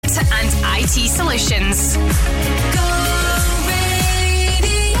IT solutions.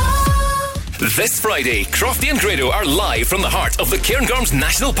 This Friday, Crofty and Grado are live from the heart of the Cairngorms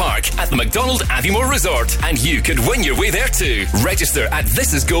National Park at the McDonald Aviemore Resort, and you could win your way there too. Register at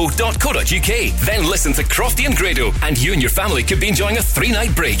thisisgo.co.uk. Then listen to Crofty and Grado, and you and your family could be enjoying a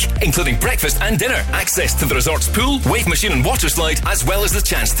 3-night break, including breakfast and dinner, access to the resort's pool, wave machine and water slide, as well as the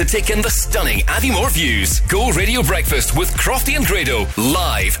chance to take in the stunning Aviemore views. Go Radio Breakfast with Crofty and Grado,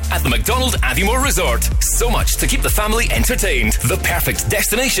 live at the McDonald Aviemore Resort. So much to keep the family entertained. The perfect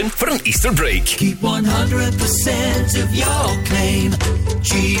destination for an Easter break. Keep 100% of your claim.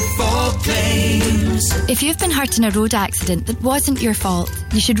 G4 Claims. If you've been hurt in a road accident that wasn't your fault,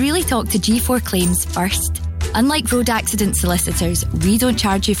 you should really talk to G4 Claims first. Unlike road accident solicitors, we don't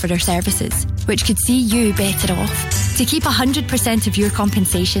charge you for our services, which could see you better off. To keep 100% of your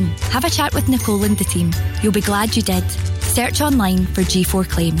compensation, have a chat with Nicole and the team. You'll be glad you did. Search online for G4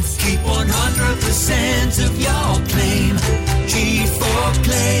 Claims. Keep 100% of your claim. G4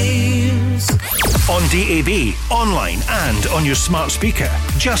 Claims. On DAB, online and on your smart speaker,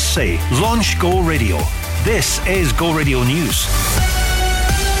 just say Launch Go Radio. This is Go Radio News.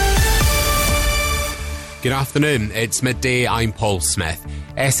 Good afternoon, it's midday, I'm Paul Smith.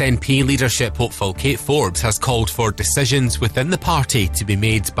 SNP leadership hopeful Kate Forbes has called for decisions within the party to be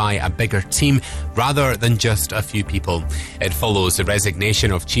made by a bigger team rather than just a few people. It follows the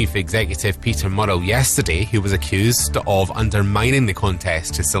resignation of Chief Executive Peter Murrell yesterday, who was accused of undermining the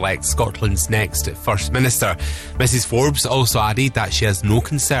contest to select Scotland's next First Minister. Mrs Forbes also added that she has no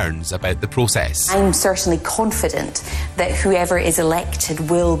concerns about the process. I'm certainly confident that whoever is elected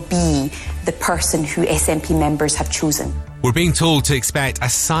will be the person who SNP members have chosen. We're being told to expect a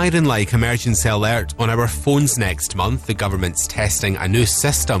siren-like emergency alert on our phones next month. The government's testing a new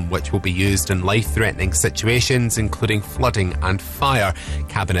system which will be used in life-threatening situations, including flooding and fire.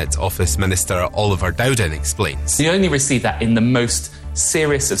 Cabinet Office Minister Oliver Dowden explains. You only receive that in the most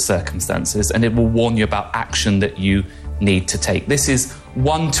serious of circumstances, and it will warn you about action that you need to take. This is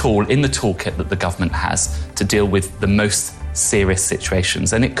one tool in the toolkit that the government has to deal with the most serious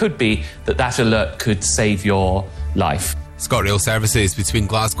situations, and it could be that that alert could save your life. ScotRail services between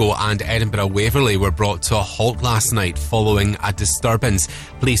Glasgow and Edinburgh Waverley were brought to a halt last night following a disturbance.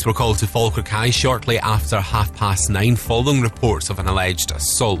 Police were called to Falkirk High shortly after 9:30 following reports of an alleged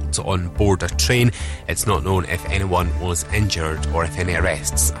assault on board a train. It's not known if anyone was injured or if any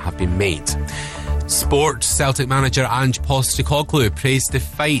arrests have been made. Sport. Celtic manager Ange Postecoglou praised the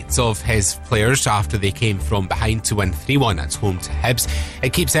fight of his players after they came from behind to win 3-1 at home to Hibs.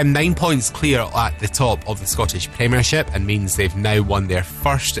 It keeps them 9 points clear at the top of the Scottish Premiership and means they've now won their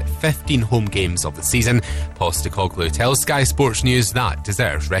first 15 home games of the season. Postecoglou tells Sky Sports News that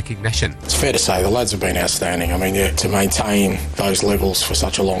deserves recognition. It's fair to say the lads have been outstanding. I mean, to maintain those levels for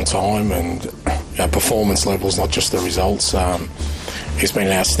such a long time and performance levels, not just the results, it's been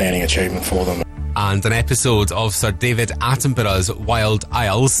an outstanding achievement for them. And an episode of Sir David Attenborough's Wild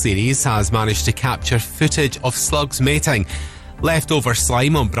Isles series has managed to capture footage of slugs mating. Leftover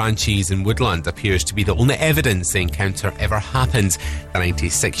slime on branches in woodland appears to be the only evidence the encounter ever happened. The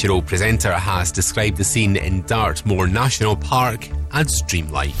 96-year-old presenter has described the scene in Dartmoor National Park as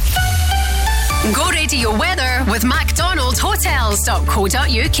dreamlike. Go Radio weather with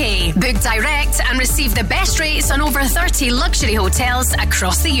McDonaldHotels.co.uk. Book direct and receive the best rates on over 30 luxury hotels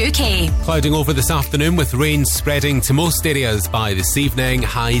across the UK. Clouding over this afternoon with rain spreading to most areas by this evening.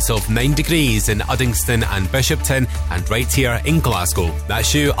 Highs of 9 degrees in Uddingston and Bishopton, and right here in Glasgow.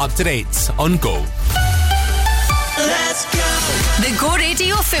 That's you up to date on Go. Let's go. The Go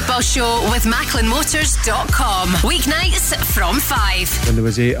Radio Football Show with MacklinMotors.com. Weeknights from 5. When there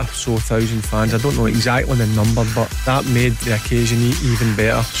was 8 or so thousand fans, I don't know exactly the number, but that made the occasion even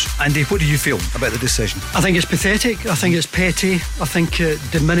better. Andy, what do you feel about the decision? I think it's pathetic. I think it's petty. I think it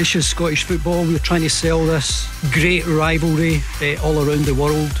diminishes Scottish football. We're trying to sell this great rivalry all around the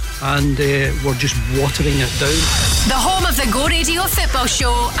world, and we're just watering it down. The home of the Go Radio Football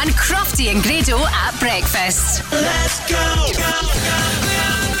Show and Crofty and Grado at breakfast. Let's go.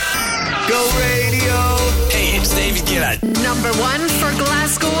 Go Radio. Hey, it's David Gillard. Number 1 for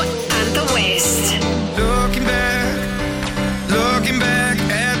Glasgow and the West. Looking back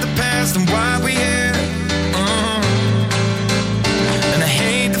at the past and why we here. And I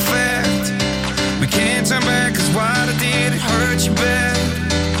hate the fact we can't turn back, 'cause what I did, it hurt you bad.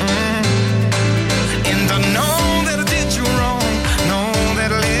 And I know that I did you wrong, know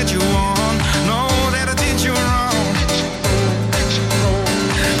that I led you on, know that I did you wrong.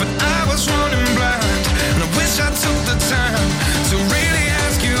 But I was running blind, and I wish I took the time to really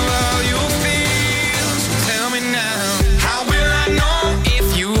ask you how you feel. So tell me now, how will I know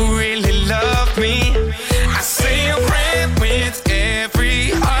if you really love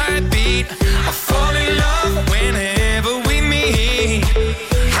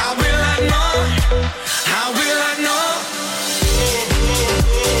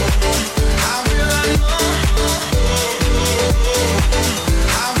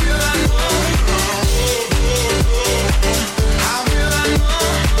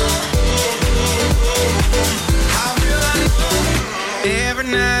every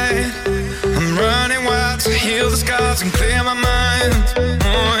night. I'm running wild to heal the scars and clear my mind.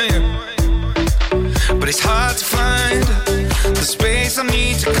 Oh, yeah. But it's hard to find the space I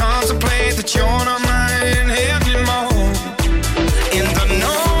need to contemplate that you're not mine anymore. And I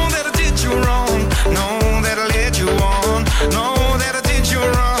know that I did you wrong, know that I led you on, know that I did you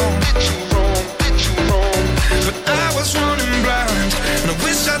wrong. But I was running blind, and I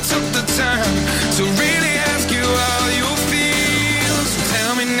wish I took the time to really ask you how you feel. So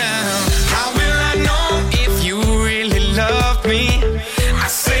tell me now, how will I know if you really love me? I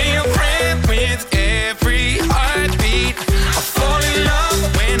say a prayer with every heartbeat. I fall in love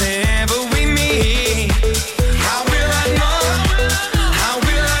whenever we meet. How will I know? How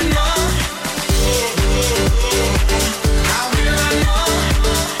will I know? How will I know?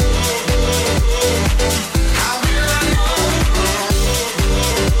 How will I know?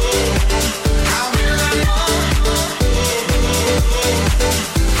 How will I know?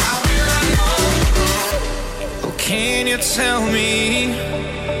 How will I know? Oh, can you tell me?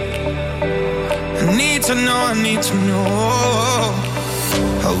 I need to know, I need to know.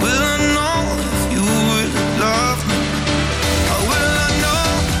 How will I know if you would love me? How will I know?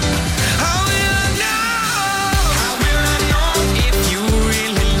 How will I know? How will I know if you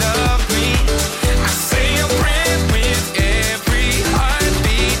really love me? I say a prayer with every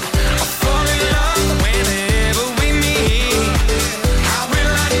heartbeat. I fall in love whenever we meet. How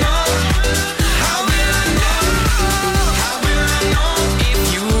will I know? How will I know? How will I know if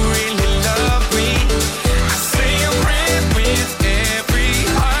you really love me? I say a prayer with every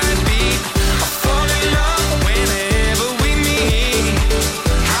heartbeat. I fall in love whenever we meet.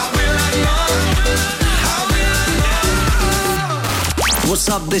 How will I know? How will I know? What's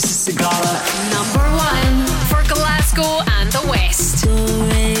up, this is Sigala. Number 1 for Glasgow and the West.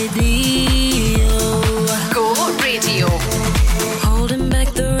 Go Radio. Holding back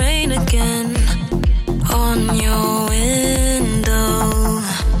the rain again on your window.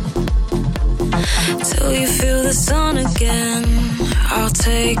 Till you feel the sun again, I'll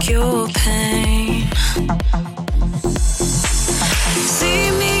take your pain.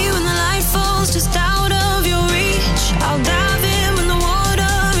 See me when the light falls just out of your reach. I'll dive in when the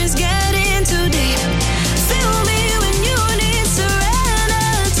water is getting too deep. Feel me when you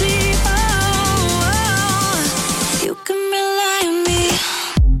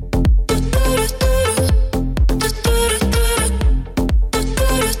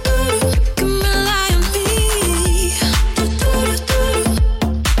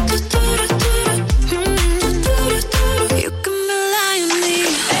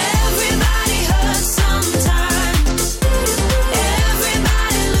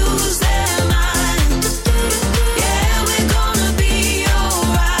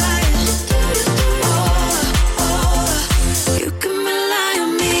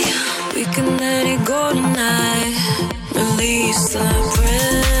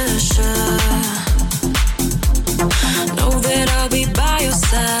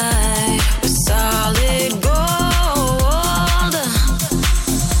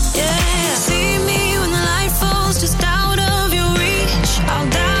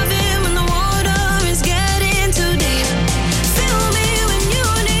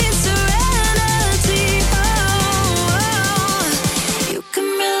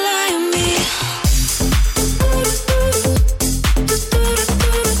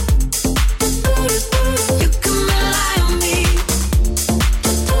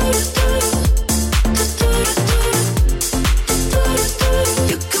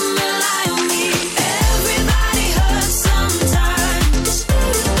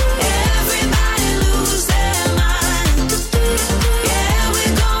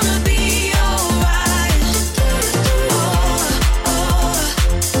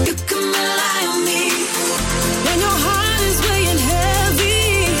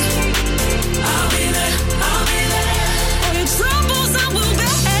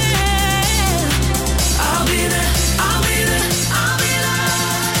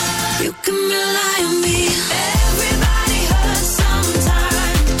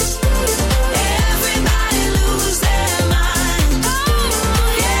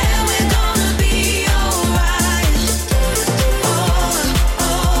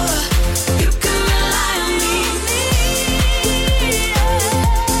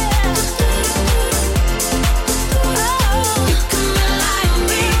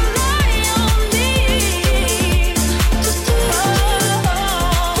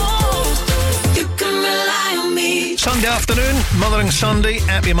afternoon, Mothering Sunday.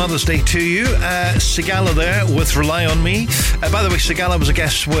 Happy Mother's Day to you. Sigala there with Rely On Me. By the way, Sigala was a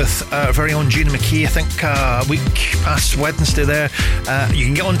guest with our very own Gina McKee, I think a week past Wednesday there. You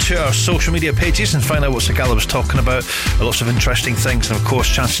can get onto our social media pages and find out what Sigala was talking about. Lots of interesting things, and of course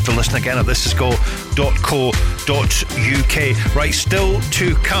chances to listen again at thisisgo.co.uk. Right, still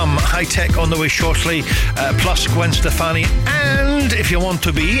to come. High Tech on the way shortly, plus Gwen Stefani. And if you want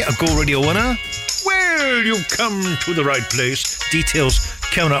to be a Go Radio winner, well, you've come to the right place. Details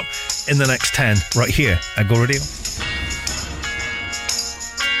coming up in the next 10 right here at Go Radio.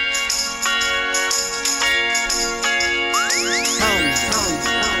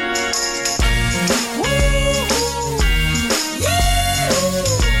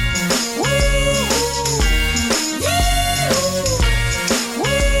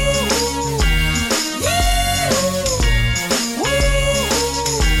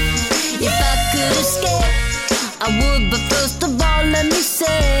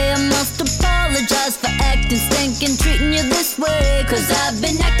 Treating you this way, 'cause I've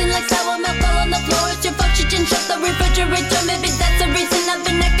been acting like sour milk all on the floor. It's your fault you didn't shut the refrigerator. Maybe that's the reason I've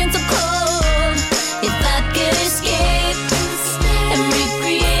been acting so cold. If I could escape and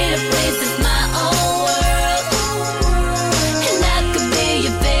recreate a place that's my own world, and I could be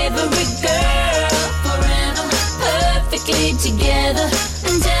your favorite girl forever, perfectly together.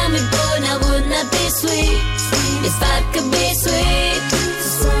 And tell me, boy, now wouldn't that be sweet? If I could be sweet.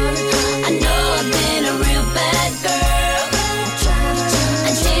 I know I've been a real bad girl. I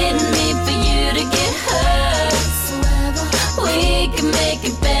didn't mean for you to get hurt. We can make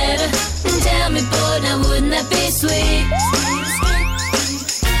it better. And tell me, boy, now wouldn't that be sweet?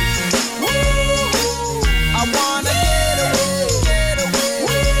 I wanna get away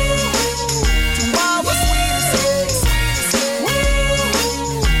to our sweetest days.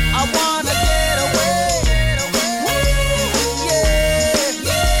 I wanna get away.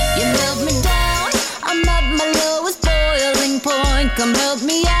 You melt me down. I'm at my lowest boiling point. Come help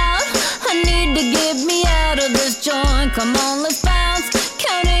me out. I need to get me out of this joint. Come on, let's bounce.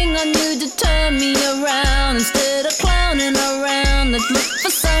 Counting on you to turn me around. Instead of clowning around, let's look for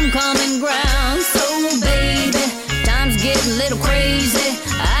some common ground. So, baby, time's getting a little crazy.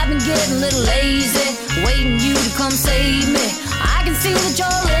 I've been getting a little lazy, waiting you to come save me. I can see that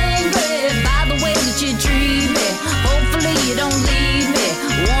you're angry by the way that you treat me. Hopefully you don't leave me.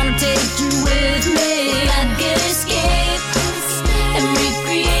 Wanna take you with me. I could escape and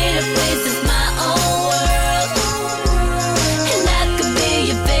recreate a place that's my own world, and I could be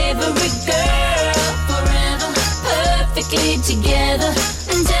your favorite girl forever, perfectly together.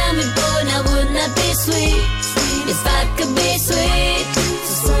 And tell me, boy, now wouldn't that be sweet? If I could be sweet.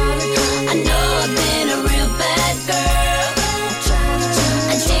 I know I've been a real bad girl.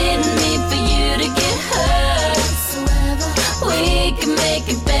 I didn't mean for you to get hurt. We can make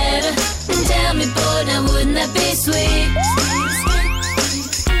it better. And tell me, boy, now wouldn't that be sweet?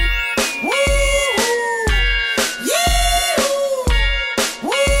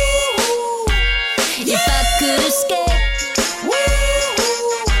 If I could escape,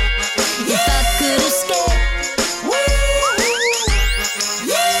 if I could escape,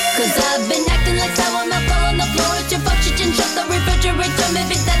 'cause I've been acting like sour milk all on the floor. It's your fault you didn't shut the refrigerator.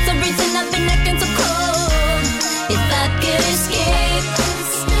 Maybe that's the reason I've been acting so cold. If I could escape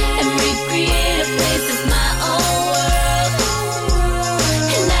and recreate a place that's my own world,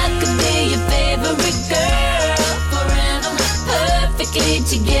 and I could be your favorite girl forever, perfectly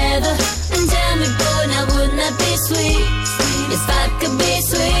together. And tell me, boy, now wouldn't that be sweet? If I could be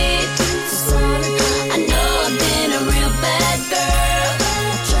sweet. I know I've been a real bad girl.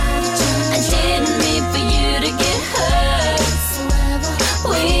 I didn't mean for you to get hurt.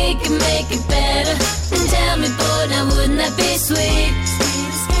 We can make it better. And tell me, boy, now wouldn't that be sweet?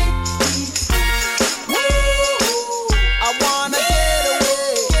 I wanna get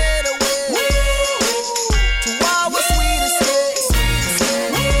away to our sweetest days.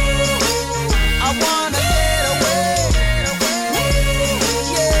 I wanna get away.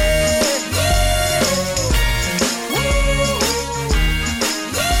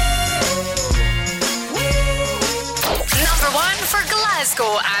 Number 1 for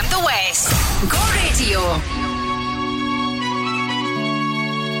Glasgow and the West. Go Radio.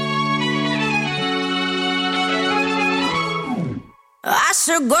 I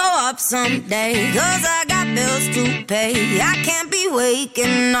should grow up someday, 'cause I got bills to pay. I can't be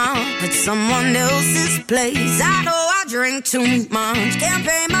waking up at someone else's place. I know I drink too much, can't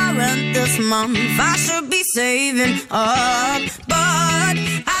pay my rent this month. I should be saving up, but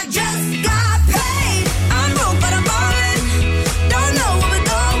I just got paid. I'm broke but I'm ballin', don't know where we're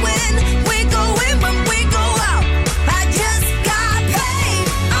going. We go in when we go out. I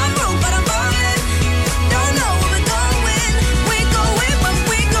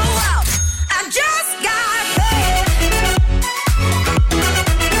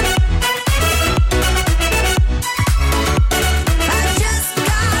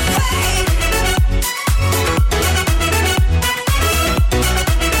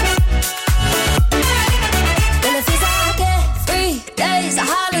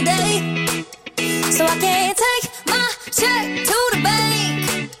holiday, so I can't take my check to the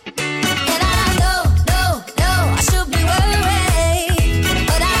bank. And I know, I should be worried,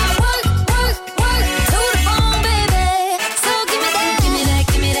 but I work to the bone, baby. So give me that, give me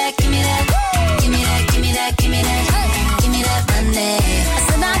that, give me that, give me that, give me that, give me that, give me that, give me that money. I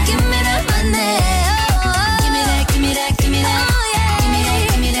said now give me that money. Give me that, give me that, give me that. Oh yeah, give me that,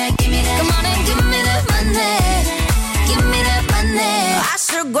 give me that, give me that. Come on and give me that money. Give me that money. I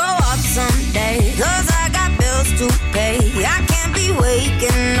should grow up someday, 'cause I got bills to pay. I can't be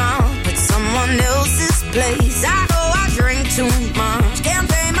waking up at someone else's place. I know I drink too much, can't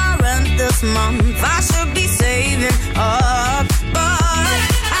pay my rent this month. I should be saving up, but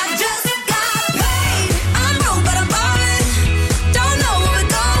I just got paid. I'm broke but I'm ballin', don't know where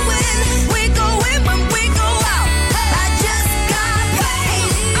we're going. We go in when we go out. I just got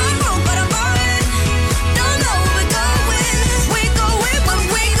paid. I'm broke but I'm ballin', don't know where we're going. We go in when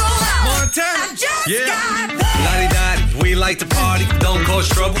we go out. Montana. I just Yeah. got paid. Lottie-dottie, we like to party. Don't cause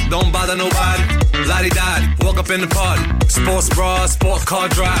trouble, don't bother nobody. Lottie-dottie, walk up in the party. Sports bra, sports car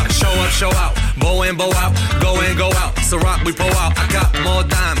drive. Show up, show out. Bow in, bow out. Go in, go out. So rock, we pull out. I got more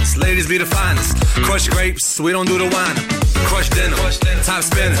diamonds. Ladies be the finest. Crush grapes, we don't do the wine. Crush dinner, top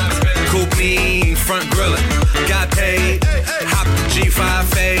spinning. Coupe mean, front grilling. Got paid, hop G5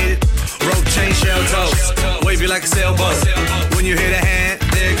 faded. Rope chain, shell toes. Wavy like a sailboat. When you hear the hand,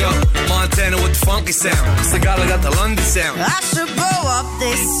 there you go. Montana with the funky sound. Sagala got the London sound. I should grow up,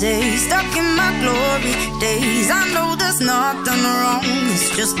 they say, stuck in my glory days. I know there's nothing wrong, it's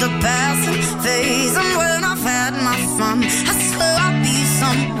just a passing phase. And when I've had my fun, I swear I'll be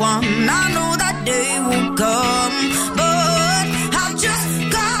someone. I know that day will come, but I just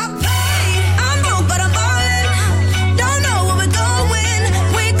got paid. I'm broke but I'm ballin', don't know where we're going.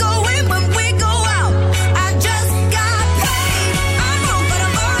 We go in when we go out. I just got paid. I'm broke but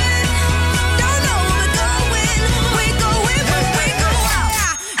I'm ballin', don't know where we're going. We go in when we go out.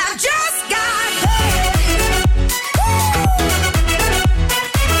 I just got paid.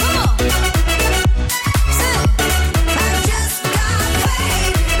 Come on. Say, I just got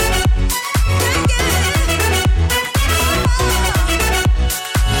paid.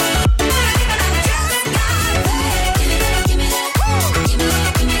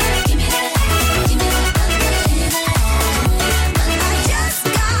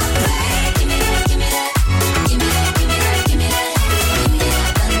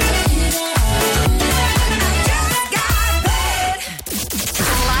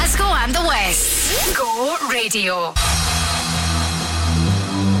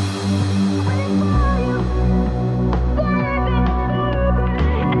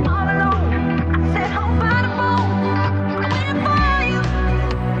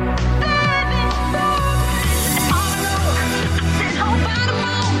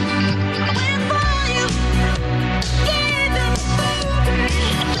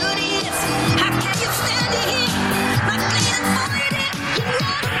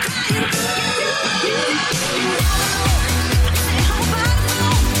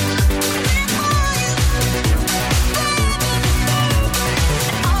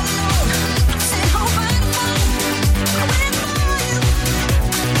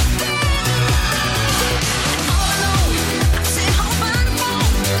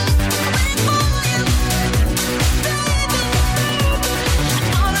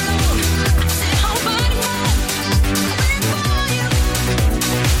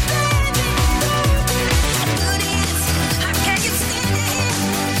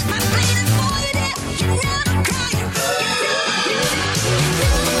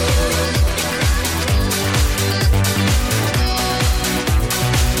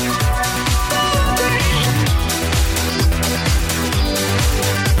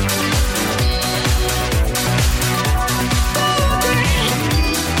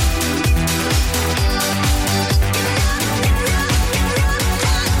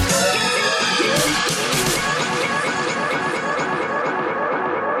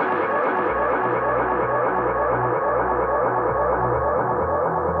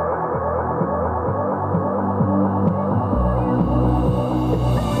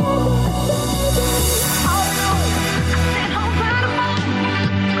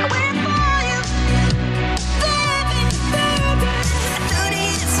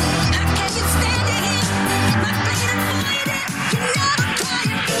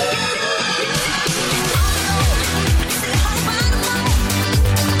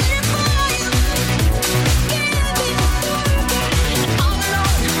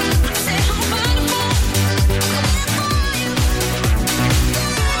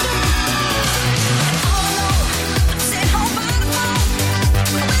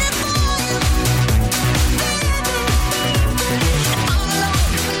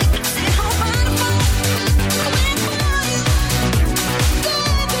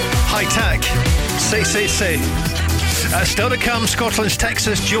 say. Still to come, Scotland's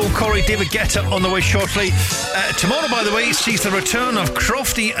Texas, Joel Corey, David Guetta on the way shortly. Tomorrow, by the way, sees the return of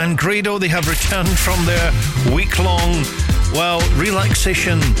Crofty and Grado. They have returned from their week-long,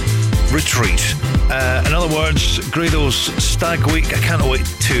 relaxation retreat. In other words, Grado's Stag Week. I can't wait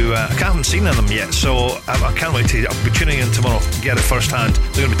to. I haven't seen them yet, so I can't wait to. I'll be tuning in tomorrow, get it firsthand.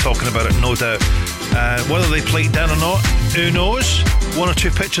 They're going to be talking about it, no doubt. Whether they play it down or not, who knows? One or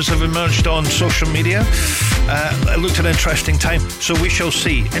two pictures have emerged on social media. It looked an interesting time, so we shall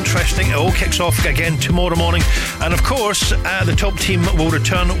see. Interesting. It all kicks off again tomorrow morning. And of course, the top team will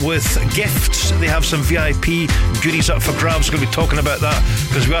return with gifts. They have some VIP goodies up for grabs. We're going to be talking about that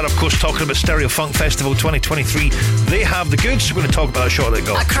because we are, of course, talking about Stereo Funk Festival 2023. They have the goods. We're going to talk about that shortly.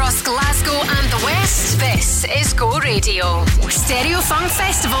 Go. Across Glasgow and the West, this is Go Radio. Stereo Funk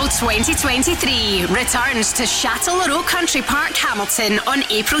Festival 2023 returns to Châtellerault Country Park, Hamilton on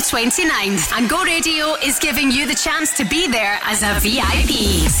April 29th. And Go Radio is giving you the chance to be there as a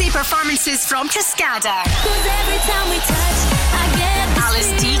VIP. See performances from Cascada, Every time we touch, I get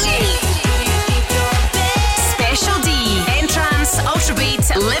Alice DJ, Special D, Entrance,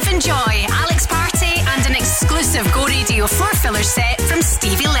 Ultrabeat, Live and Joy, Alex Party, and an exclusive Go Radio 4-filler set from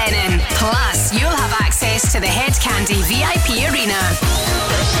Stevie Lennon. Plus, you'll have access to the Head Candy VIP arena.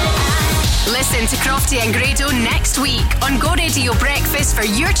 Listen to Crofty and Grado next week on Go Radio Breakfast for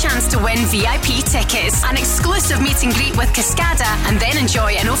your chance to win VIP tickets, an exclusive meet and greet with Cascada, and then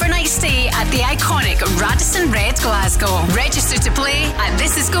enjoy an overnight stay at the iconic Radisson Red Glasgow. Register to play at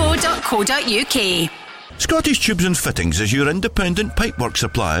thisisgo.co.uk. Scottish Tubes and Fittings is your independent pipework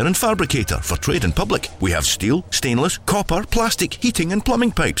supplier and fabricator for trade and public. We have steel, stainless, copper, plastic, heating and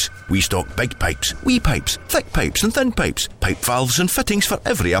plumbing pipes. We stock big pipes, wee pipes, thick pipes and thin pipes, pipe valves and fittings for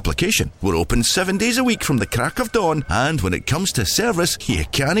every application. We're open 7 days a week from the crack of dawn, and when it comes to service, you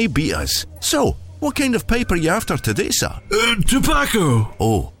can't beat us. So, what kind of pipe are you after today, sir? Tobacco.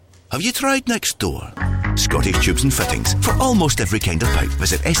 Oh, have you tried next door? Scottish Tubes and Fittings for almost every kind of pipe.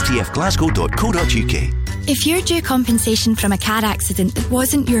 Visit stfglasgow.co.uk. If you're due compensation from a car accident that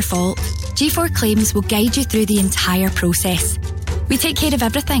wasn't your fault, G4 Claims will guide you through the entire process. We take care of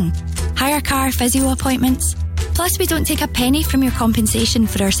everything. Hire car, physio appointments. Plus, we don't take a penny from your compensation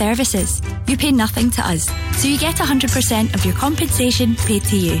for our services. You pay nothing to us, so you get 100% of your compensation paid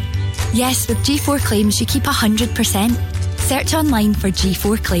to you. Yes, with G4 Claims, you keep 100%. Search online for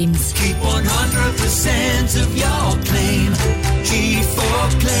G4 Claims. Keep 100% of your claim. G4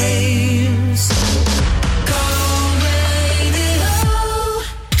 Claims. Go Radio.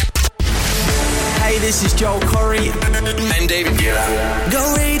 Hey, this is Joel Corey. And David Guetta.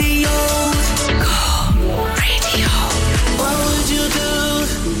 Go Radio. Go Radio. What would you do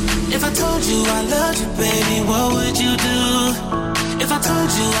if I told you I loved you, baby? What would you do if I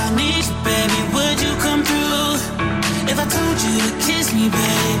told you I need you, baby? Would you come through? If I told you to kiss me,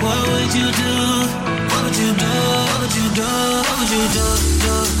 babe, what would you do? What would you do? What would you do? What would you do?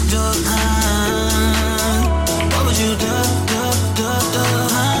 What would you do? What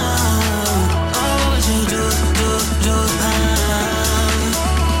would you do?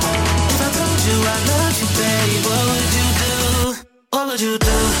 If I told you I love you, babe, what would you do? What would you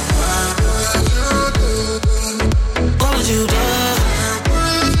do? What would you do?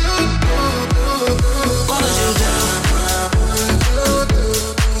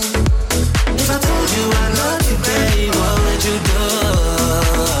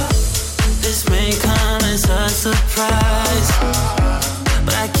 Surprise,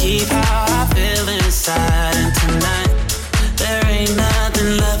 but I keep how I feel inside, and tonight there ain't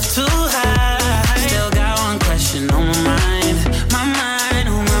nothing left to hide. Still got one question on my mind,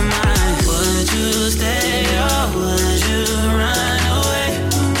 on my mind. Would you stay or would you run away?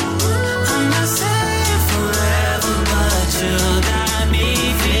 I'm not saying forever, but you got me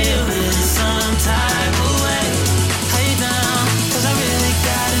feeling some type of way. Hey down, 'cause I really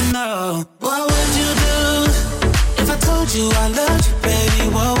gotta know. What would you do? You, I loved you, baby,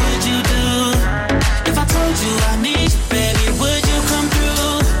 what would you do? If I told you I need you, baby, would you come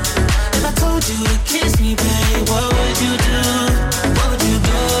through? If I told you to kiss me, baby, what would you do? What would you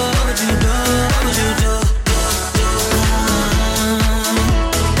do? What would you do? What would you do?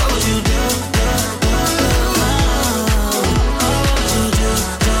 What would you do? What would you do?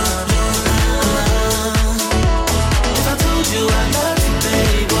 If I told you I loved you,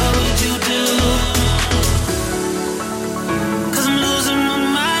 baby, what would you do? 'Cause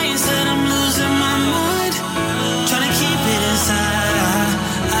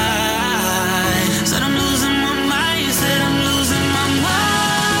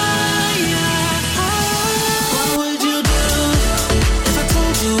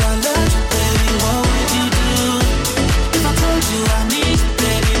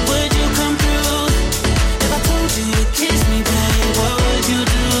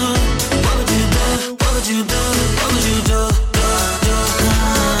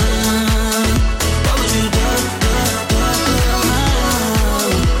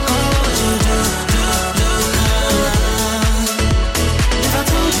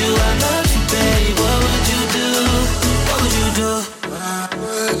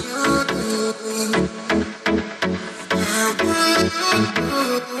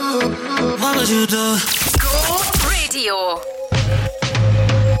what you do. Go Radio.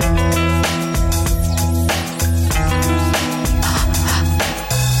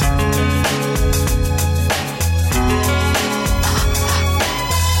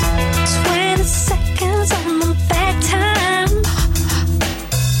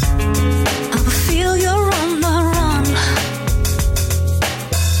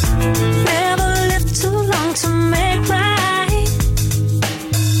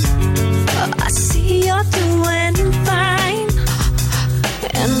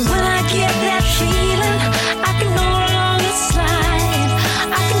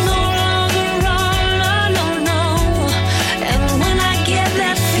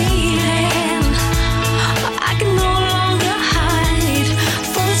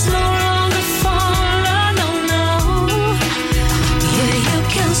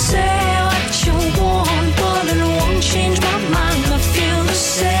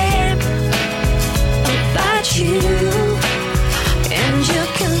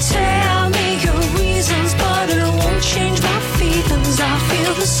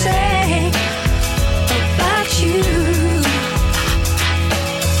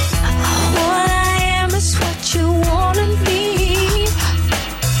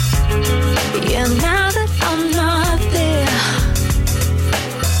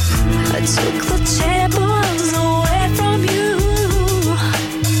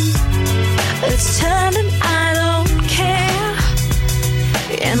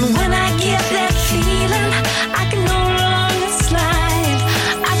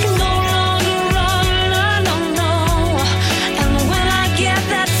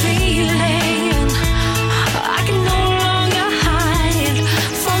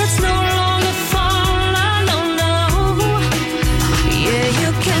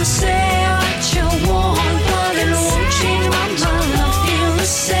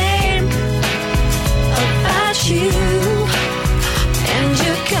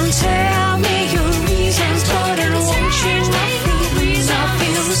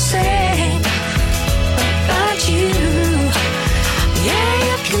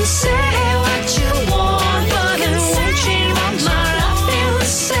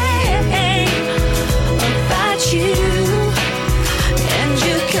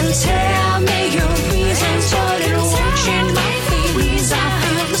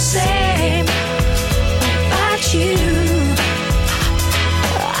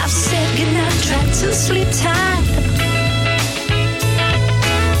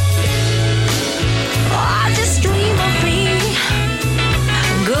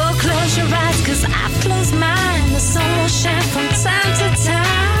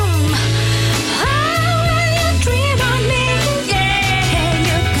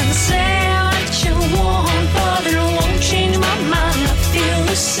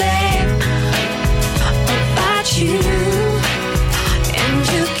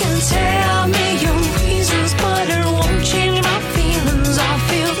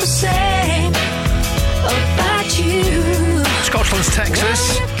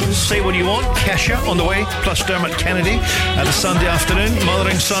 On the way, plus Dermot Kennedy at the Sunday afternoon,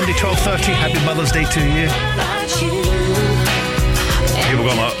 Mothering Sunday 12:30. Happy Mother's Day to you. Here we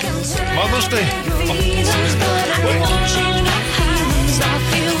go, Mother's Day.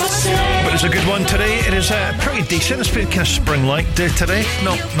 But it's a good one today. It is pretty decent. It's been kind of spring-like day today.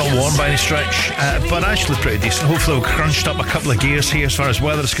 Not warm by any stretch, but actually pretty decent. Hopefully we've crunched up a couple of gears here as far as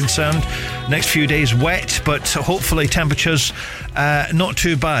weather is concerned. Next few days wet, but hopefully temperatures not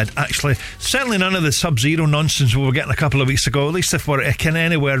too bad, actually. Certainly none of the sub-zero nonsense we were getting a couple of weeks ago. At least if we're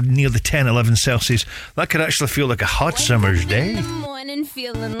anywhere near the 10, 11 Celsius, that could actually feel like a hot summer's day. Morning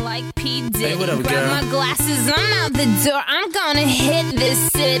feeling like P. Diddy. Hey, what up, grab girl? my glasses, I'm out the door. I'm gonna hit this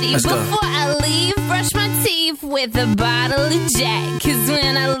city. Let's go. Before I leave, brush my teeth with a bottle of Jack. Cause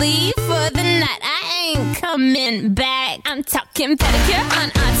when I leave for the night, I ain't coming back. I'm talking pedicure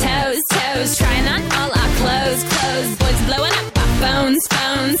on our toes, trying on all our clothes. Boys blowing up our phones.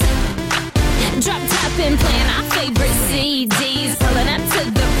 Drop top and playing our favorite CDs. Pulling up to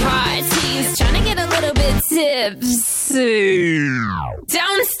the parties, trying to get a little bit tipsy.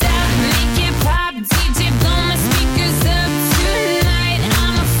 Don't stop, make it pop, DJ blow my speakers up tonight.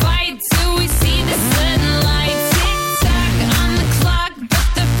 I'ma fight till we see the sunlight. Tick tock on the clock, but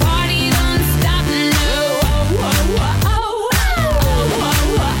the party don't stop. No,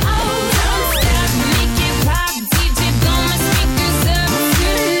 don't stop, make it pop, DJ blow my speakers up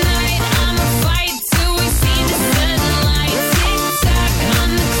tonight. I'ma fight till we see the sunlight. Tick tock on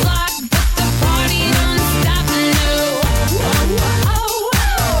the clock, but the party don't stop. No.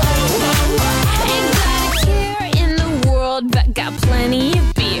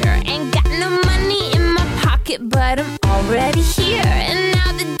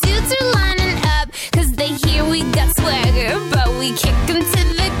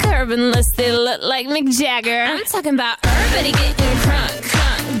 talking about everybody getting crunk,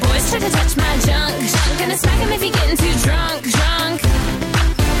 crunk. Boys try to touch my junk, junk. Gonna smack him if he getting too drunk, drunk.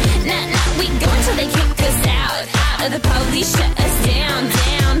 Nah, nah, we go until they kick us out, out. Or the police shut us down,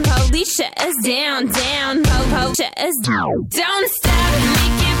 down. Police shut us down, down. Po-po shut us down. Don't stop,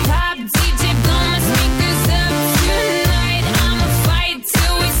 make it pop. DJ blow my speakers up tonight. I'ma fight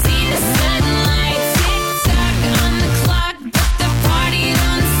till we see the sunlight. Tick-tock on the clock, but the party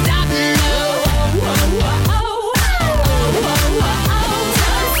don't stop, no.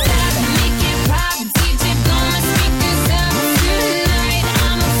 Don't stop, make it pop. DJ blow my speakers up tonight.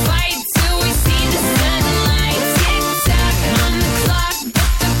 I'ma fight till we see the sunlight. Tick-tock on the clock, but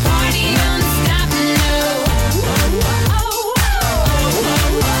the party don't stop, no.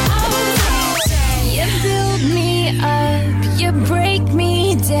 You build me up, you break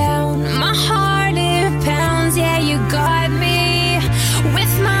me down. My heart it pounds, yeah, you got me.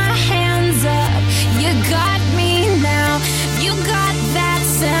 With my hands up, you got me now. You got that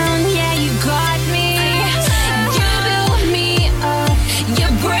sound, yeah, you got me. You build me up, you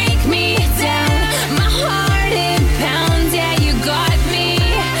break me down. My heart it pounds, yeah, you got me.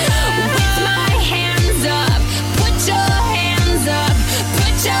 With my hands up, put your hands up,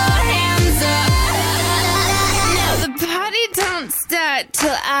 put your hands up. Now the party don't start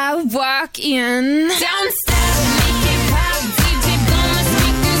till I walk in. Don't stop, make it pop. DJ blow my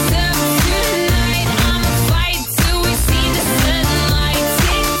speakers up tonight. I'ma fight till we see the sunlight.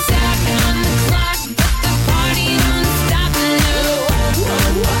 Tick-tock on the clock, but the party don't stop, no.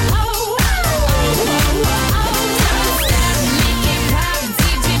 Don't stop, make it pop.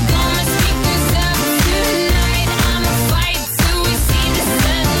 DJ blow my speakers up tonight. I'ma fight till we see the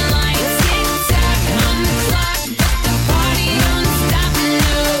sunlight. Tick-tock on the clock, but the party don't stop,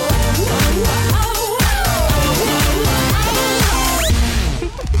 no.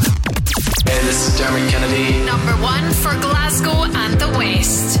 Hey, this is Dermot Kennedy. Number 1 for Glasgow and the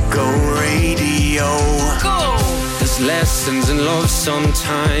West. Go radio. Go! There's lessons in love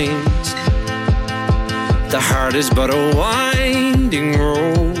sometimes. The heart is but a winding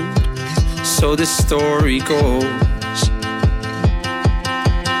road. So the story goes.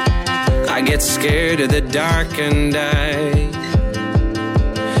 I get scared of the dark and I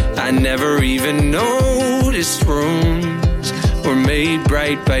never even noticed rooms were made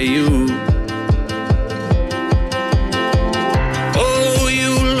bright by you. Oh,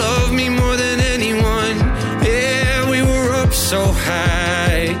 you love me more than anyone. Yeah, we were up so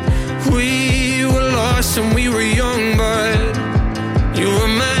high. We were lost and we were young, but you were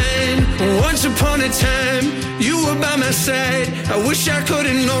mine. Once upon a time, you were by my side. I wish I could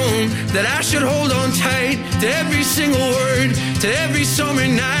have known that I should hold on tight to every single word, to every summer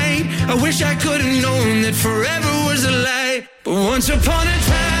night. I wish I could have known that forever was a lie. But once upon a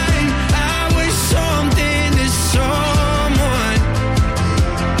time, I was something to someone.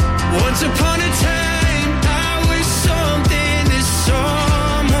 Once upon a time, I was something to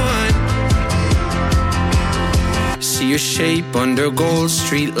someone. See your shape under Gold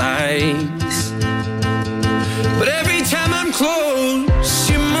Street lights. But every time I'm close,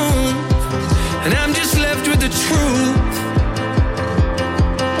 you move, and I'm just left with the truth.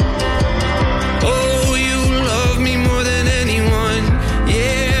 Oh, you love me more than anyone.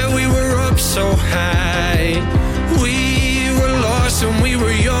 Yeah, we were up so high. We were lost when we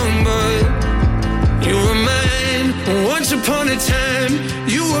were young, but you were mine. Once upon a time,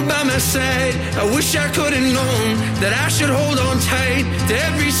 you were by my side. I wish I could have known that I should hold on tight to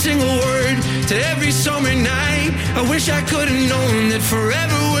every single word, to every summer night. I wish I could have known that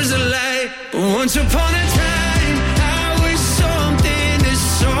forever was a lie. But once upon a time, I was something to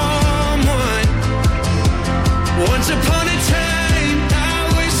someone. Once upon a time, I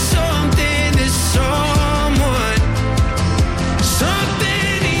was something to someone.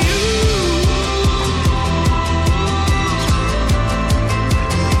 Something to you.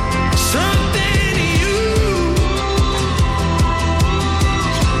 Something to you.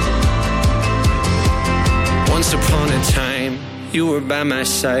 Once upon a time, you were by my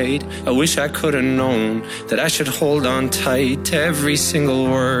side. I wish I could have known that I should hold on tight to every single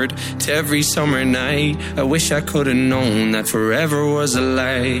word, to every summer night. I wish I could have known that forever was a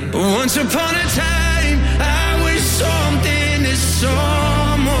lie. But once upon a time, I was something to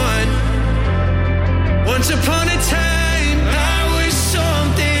someone. Once upon a time, I was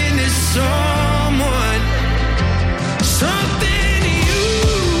something to someone. Something to you.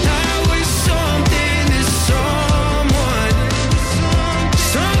 I was something to someone.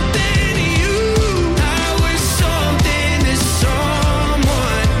 Something to you. I was something to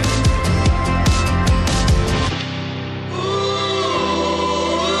someone.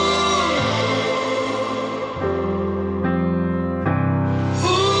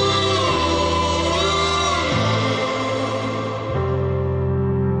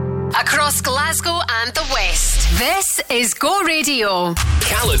 across Glasgow and the West. This is Go Radio.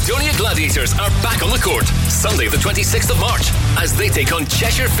 Caledonia Gladiators are back on the court Sunday the 26th of March as they take on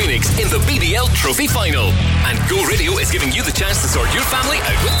Cheshire Phoenix in the BBL Trophy Final. And Go Radio is giving you the chance to sort your family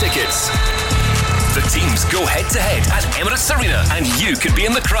out with tickets. The teams go head-to-head at Emirates Arena and you could be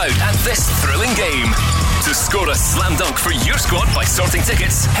in the crowd at this thrilling game. To score a slam dunk for your squad by sorting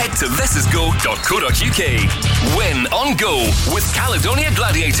tickets, head to thisisgo.co.uk. Win on Go with Caledonia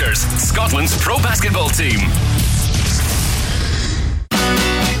Gladiators, Scotland's pro basketball team.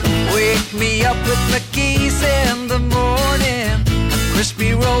 Wake me up with my keys in the morning, a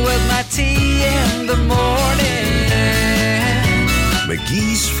crispy roll with my tea in the morning.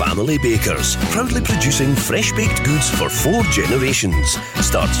 McGee's Family Bakers, proudly producing fresh-baked goods for 4 generations.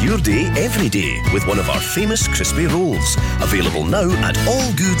 Start your day every day with one of our famous crispy rolls. Available now at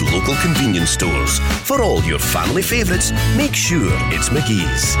all good local convenience stores. For all your family favourites, make sure it's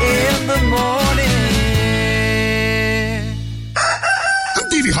McGee's. In the morning.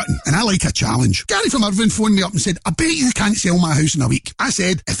 Davey Hutton, and I like a challenge. Gary from Irvine phoned me up and said, I bet you can't sell my house in a week. I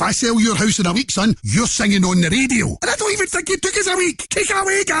said, if I sell your house in a week, son, you're singing on the radio. And I don't even think it took us a week. Take it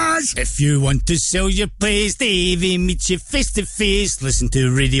away, guys. If you want to sell your place, Davey meets you face to face. Listen to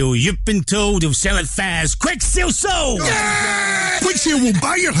radio, you've been told he'll sell it fast. Quick sale sold! Yeah! Quick Sale will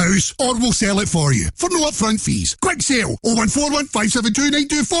buy your house or we'll sell it for you for no upfront fees. Quick Sale, 0141 572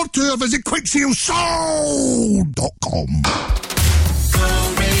 9242 or visit quicksalesold.com.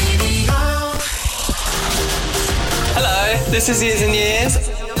 Hello, this is Years and Years.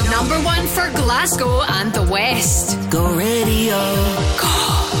 Number 1 for Glasgow and the West. Go Radio. Go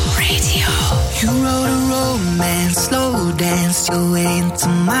Radio. You wrote a romance, slow danced your way into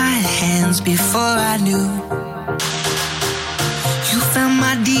my hands before I knew. You found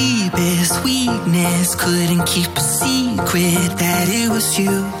my deepest weakness, couldn't keep a secret that it was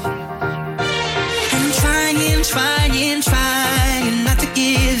you. And I'm trying not to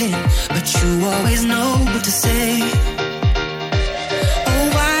give in, but you always know what to say.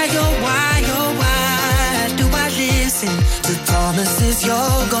 The promises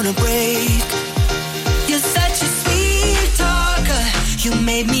you're gonna break. You're such a sweet talker. You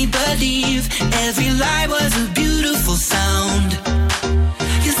made me believe every lie was a beautiful sound.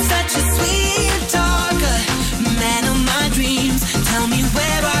 You're such a sweet talker, man of my dreams. Tell me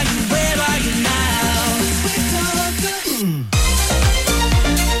where are you now?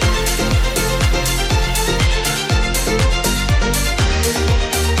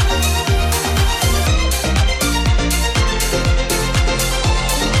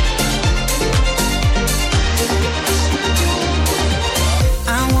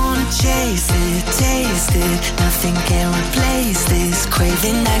 Taste it, nothing can replace this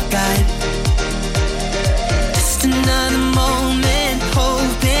craving I got. Just another moment,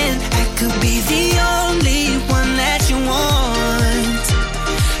 hoping I could be the only one that you want.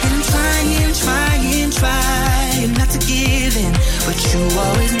 And I'm trying not to give in, but you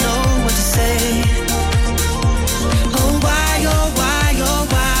always know what to say. Oh why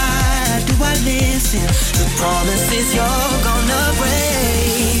do I listen? The promises you're gonna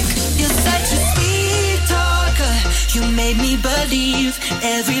break. You're such a sweet talker. You made me believe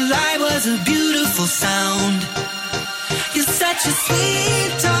every lie was a beautiful sound. You're such a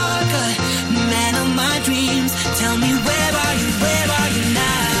sweet talker, man of my dreams. Tell me where are you now?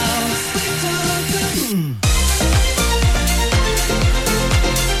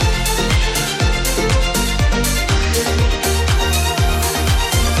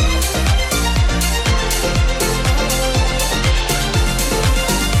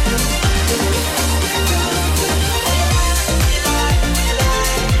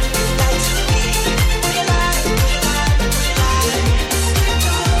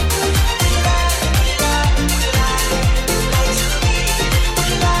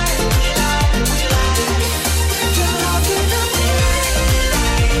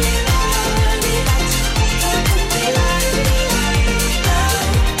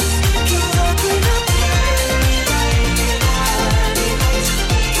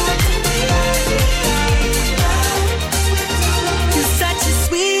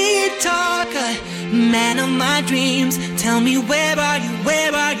 Man of my dreams, tell me where are you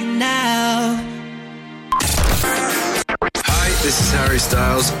now? Hi, this is Harry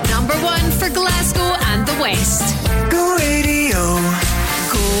Styles. Number 1 for Glasgow and the West. Go Radio.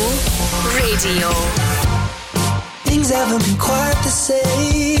 Go Radio. Things haven't been quite the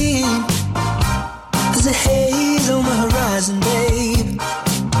same. There's a haze on the horizon, babe.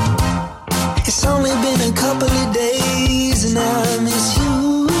 It's only been a couple of days and I miss you.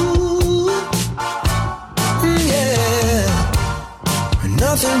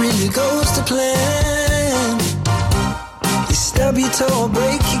 Nothing really goes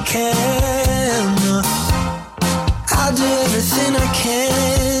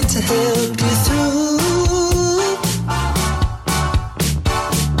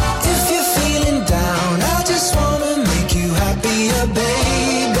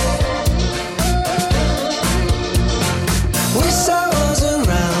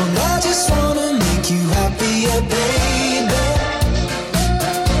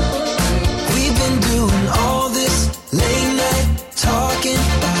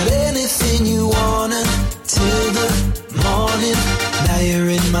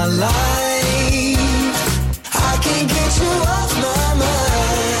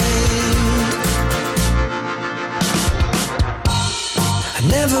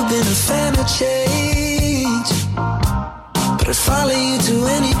could change, but I'd follow you to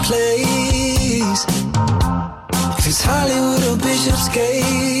any place. If it's Hollywood or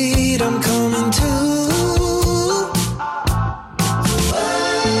Bishopsgate, I'm coming too.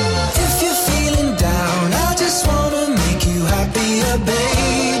 If you're feeling down, I just wanna make you happier,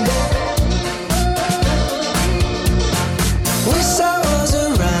 baby. Wish I was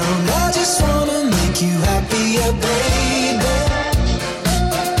around, I just wanna make you happier, baby.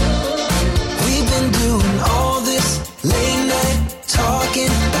 We've been doing all this late night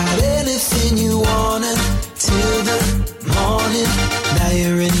talking about anything you wanna till the morning. Now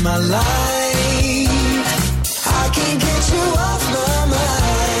you're in my life. I can't get you off my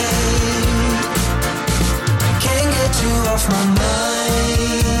mind. Can't get you off my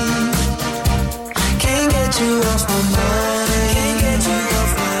mind. Can't get you off my mind. Can't get you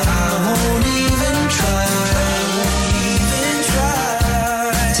off my mind. I won't even try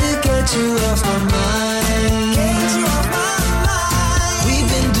to get you off my mind. Get you off my mind. We've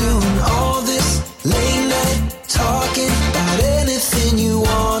been doing all this late night talking about anything you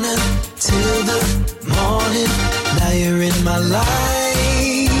wanna till the morning. Now you're in my life.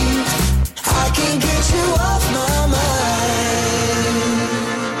 I can't get you off my mind.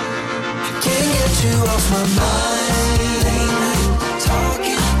 Can't get you off my mind. Late night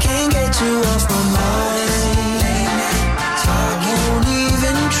talking. Can't get you off my mind. Late night talking. Won't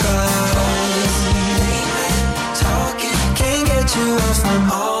even try. Late night talking. Can't get you off my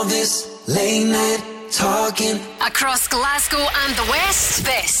mind. All this late night talking. Across Glasgow and the West,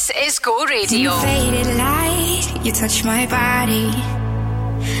 this is Go Radio. Faded light, you touch my body.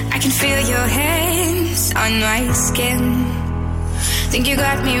 I can feel your hands on my skin. Think you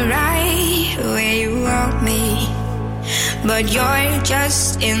got me right where you want me, but you're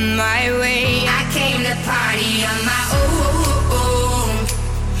just in my way. I came to party on my own.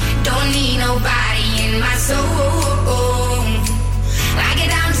 Don't need nobody in my soul. I get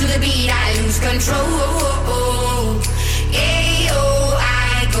down to the beat, I lose control. Yeah, oh,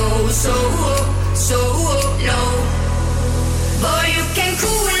 I go so low. Boy, you can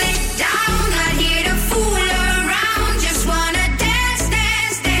cool it down, not here to fool around. Just wanna dance,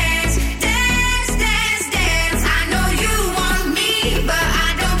 dance, dance, dance, dance, dance. I know you want me, but I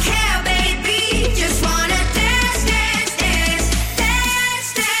don't care, baby. Just wanna dance, dance, dance, dance,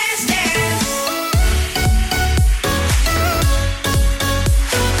 dance, dance.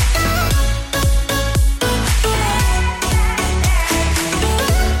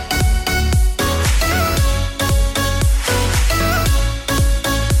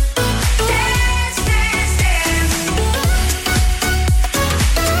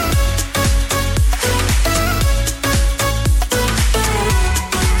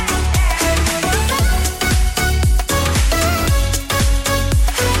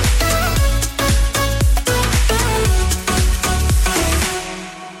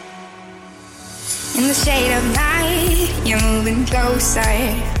 In the shade of night, you're moving closer.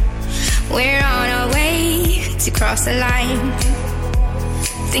 We're on our way to cross the line.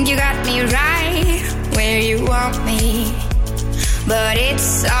 Think you got me right where you want me, but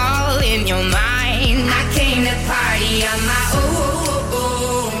it's all in your mind. I came to party on my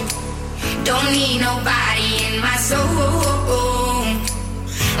own. Don't need nobody in my soul.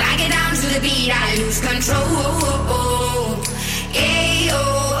 I get down to the beat, I lose control. Ayo,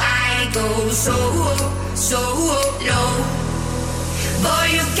 I go so low. Boy,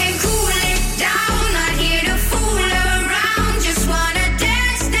 you can cool it down, not here to fool around. Just wanna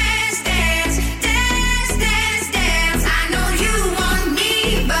dance, dance, dance, dance, dance, dance. I know you want me,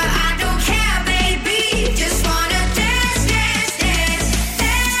 but I don't care, baby. Just wanna dance, dance, dance,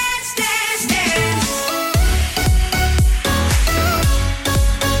 dance, dance, dance.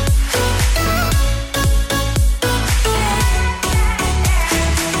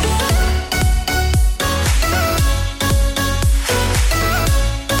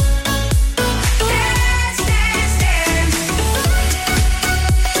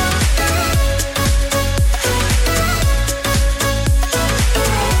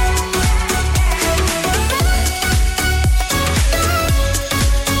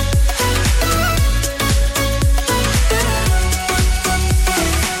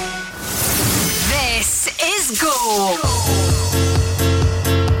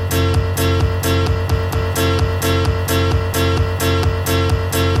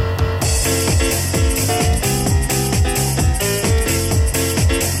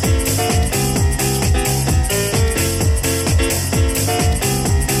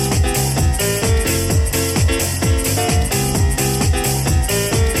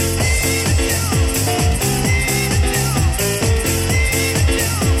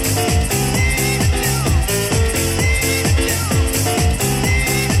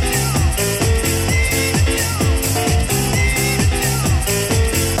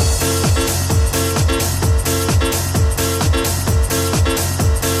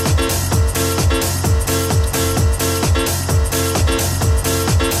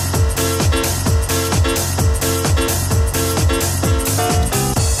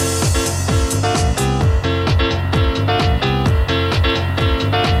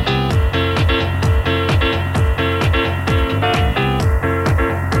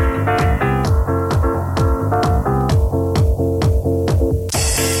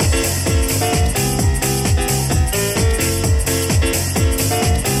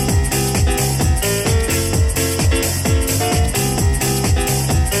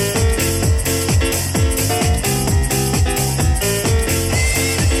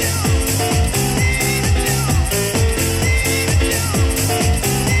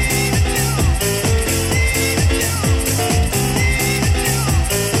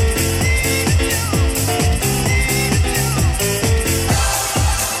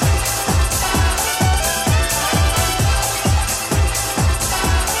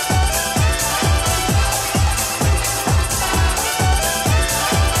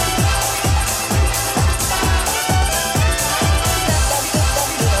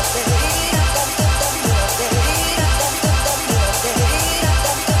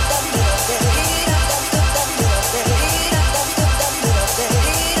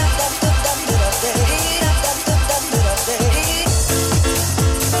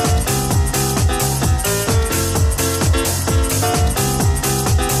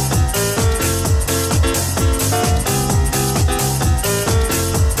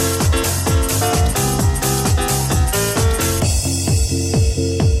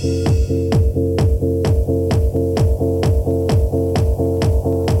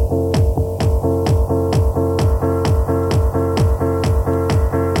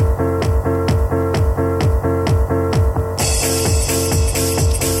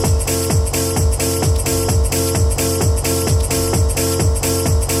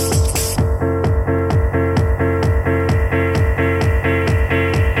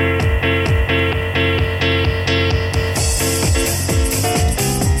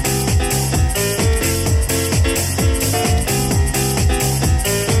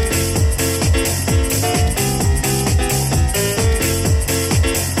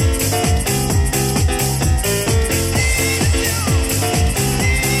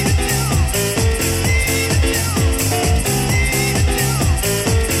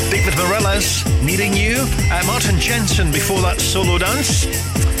 Benson before that solo dance.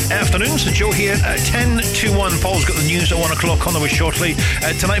 Afternoons, Joe here at 10 to 1. Paul's got the news at 1 o'clock on the way shortly.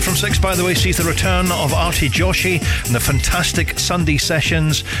 Tonight from 6, by the way, sees the return of Artie Joshi and the fantastic Sunday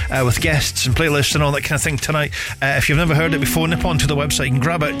sessions with guests and playlists and all that kind of thing tonight. If you've never heard it before, nip onto the website, you can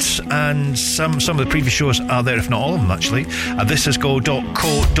grab it, and some of the previous shows are there, if not all of them actually, at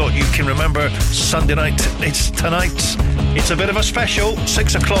thisisgo.co.uk. Remember, Sunday night, it's tonight. It's a bit of a special,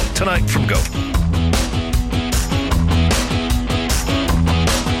 6 o'clock tonight from Go.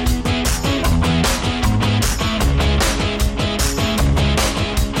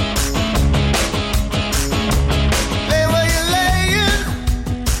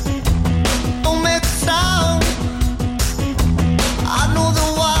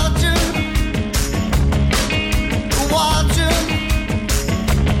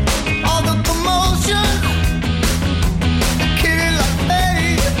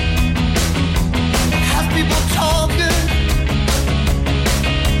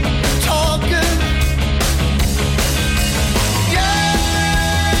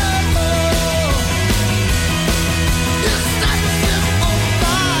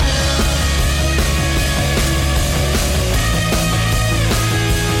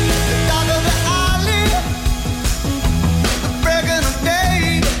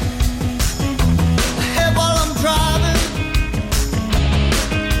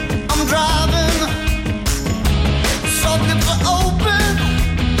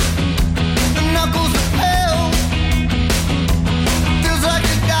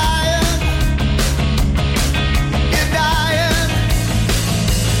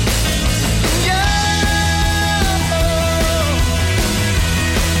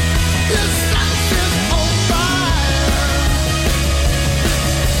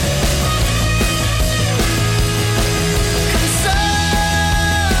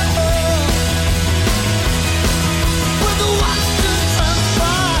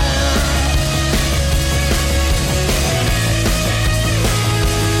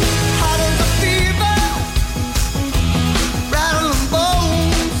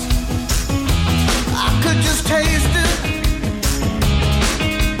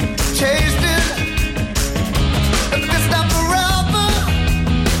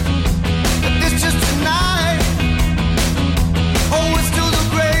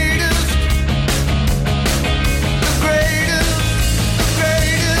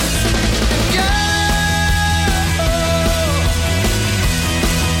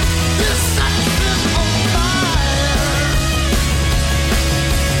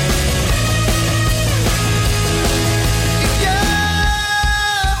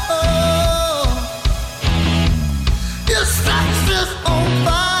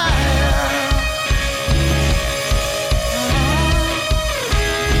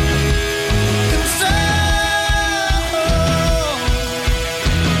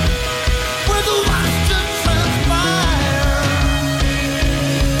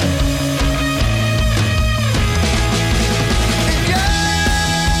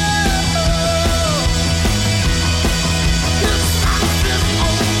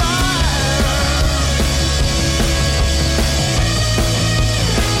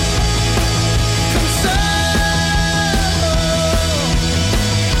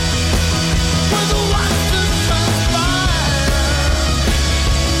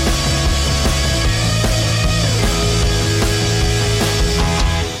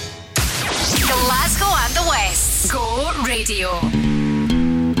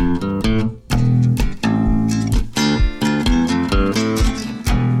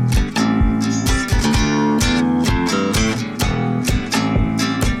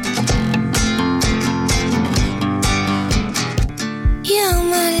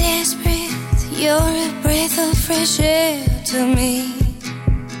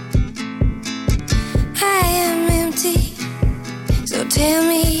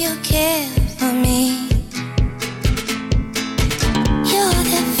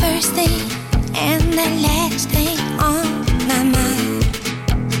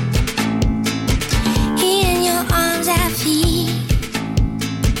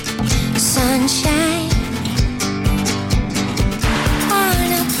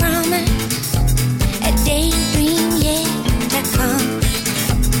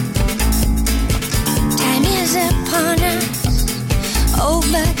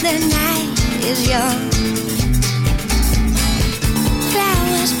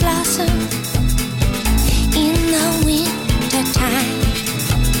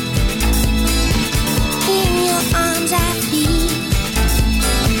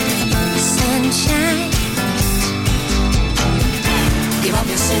 Give up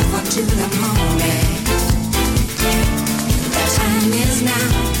yourself up to the moment.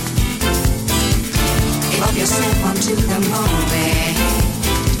 to the moment.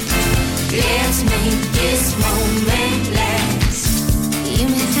 Let's make this moment last. You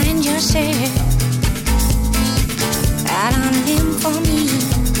may find yourself out on a limb for me.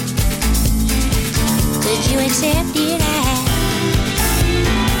 Could you accept it as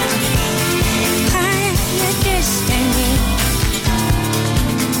part of your destiny?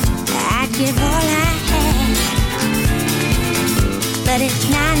 I'd give all I have, but it's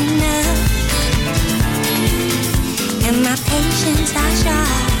not enough, and my patience are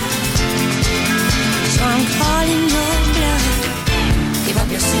short. So I'm calling your bluff. Give up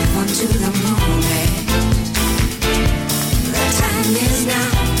yourself onto the moment. The time is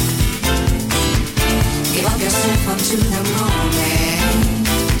now. Give up yourself onto the moment.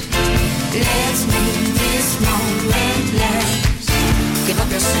 Let's make this moment last. Give up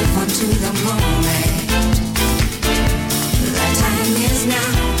yourself onto the moment. The time is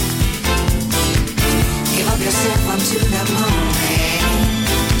now. Give up yourself onto the moment.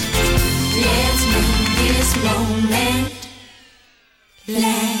 Let's make this moment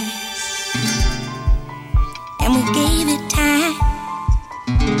last. And we gave it time.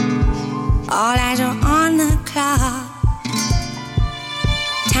 All eyes are on the clock.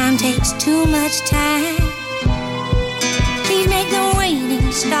 Time takes too much time. Please make the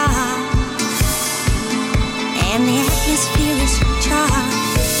waiting stop. And the atmosphere is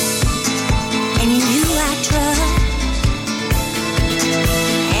charged. And in you I trust.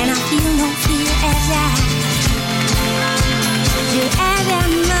 And I feel no fear as I do as I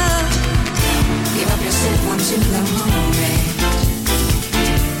must. Give up yourself onto the moment.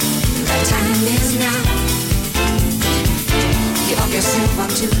 The time is now. Give up yourself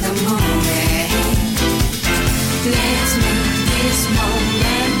onto the moment. Let's make this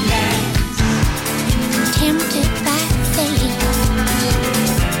moment last. Tempted by fate,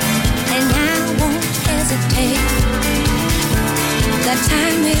 and I won't hesitate. The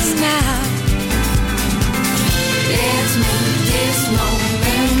time is now. Let's make this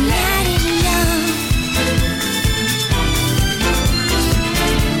moment last.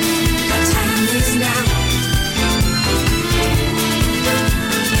 The time is now.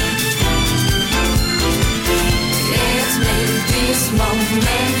 Let's make this moment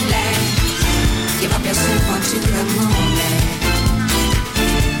last. Give up yourself onto the moment.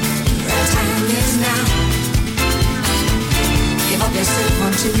 The time is now. Give up yourself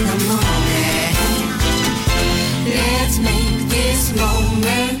onto the moment. Let's make this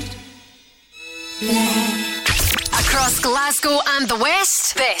moment last. Across Glasgow and the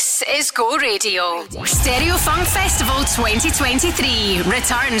West, this is Go Radio. Stereo Funk Festival 2023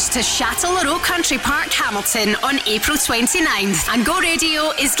 returns to Châtellerault Country Park, Hamilton on April 29th. And Go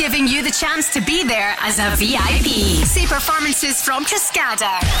Radio is giving you the chance to be there as a VIP. See performances from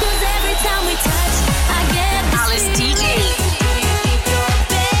Cascada, Every time we touch, I get Alice DJ,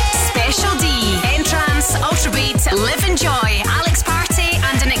 Special D, Entrance, Ultrabeat, Live and Joy, Alex Party,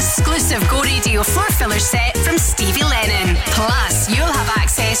 and an exclusive Go Radio floor filler set from Stevie Lennon. Plus, you'll have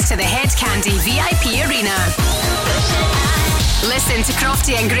access to the Head Candy VIP arena. Listen to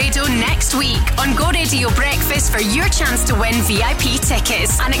Crofty and Grado next week on Go Radio Breakfast for your chance to win VIP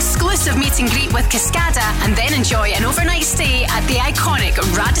tickets, an exclusive meet and greet with Cascada, and then enjoy an overnight stay at the iconic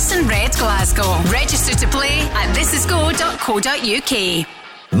Radisson Red Glasgow. Register to play at thisisgo.co.uk.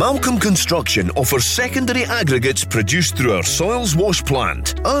 Malcolm Construction offers secondary aggregates produced through our soils wash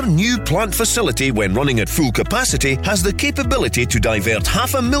plant. Our new plant facility, when running at full capacity, has the capability to divert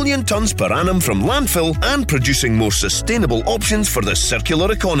 500,000 tonnes per annum from landfill and producing more sustainable options for the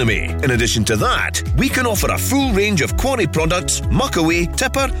circular economy. In addition to that, we can offer a full range of quarry products, muckaway,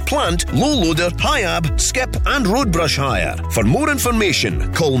 tipper, plant, low loader, high ab, skip and road brush hire. For more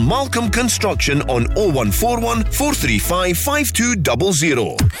information, call Malcolm Construction on 0141 435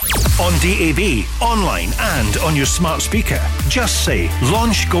 5200. On DAB, online and on your smart speaker, just say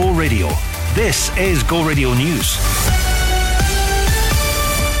Launch Go Radio. This is Go Radio News.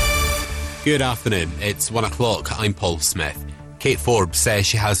 Good afternoon, it's 1 o'clock, I'm Paul Smith. Kate Forbes says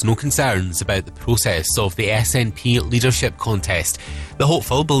she has no concerns about the process of the SNP leadership contest. The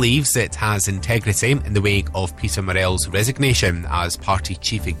hopeful believes it has integrity in the wake of Peter Morell's resignation as party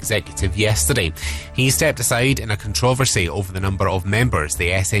chief executive yesterday. He stepped aside in a controversy over the number of members the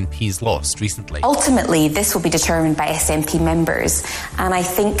SNP's lost recently. Ultimately, this will be determined by SNP members, and I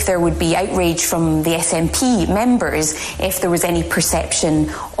think there would be outrage from the SNP members if there was any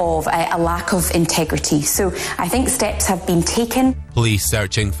perception of a lack of integrity. So I think steps have been taken. Police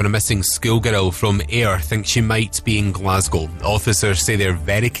searching for a missing schoolgirl from Ayr think she might be in Glasgow. Officers say they're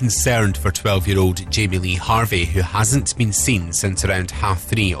very concerned for 12-year-old Jamie Lee Harvey, who hasn't been seen since around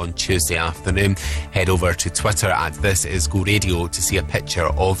 3:30 on Tuesday afternoon. Head over to Twitter at This Is Go Radio to see a picture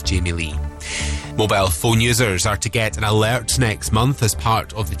of Jamie Lee. Mobile phone users are to get an alert next month as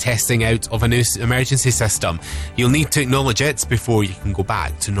part of the testing out of a new emergency system. You'll need to acknowledge it before you can go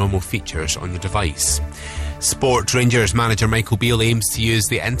back to normal features on your device. Sport Rangers manager Michael Beale aims to use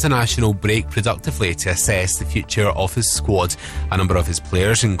the international break productively to assess the future of his squad. A number of his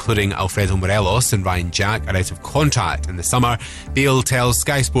players, including Alfredo Morelos and Ryan Jack, are out of contract in the summer. Beale tells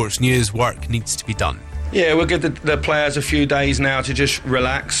Sky Sports News work needs to be done. Yeah, we'll give the players a few days now to just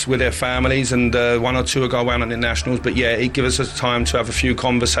relax with their families, and one or two will go around on the nationals. But yeah, it gives us time to have a few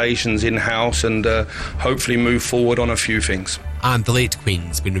conversations in-house and hopefully move forward on a few things. And the late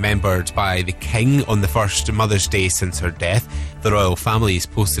Queen's been remembered by the King on the first Mother's Day since her death. The royal family's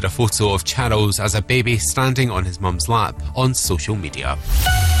posted a photo of Charles as a baby standing on his mum's lap on social media.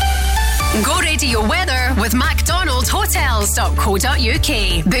 Go Radio weather with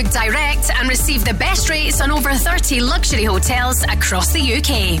MacDonaldHotels.co.uk. Book direct and receive the best rates on over 30 luxury hotels across the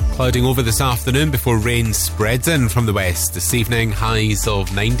UK. Clouding over this afternoon before rain spreads in from the west. This evening, highs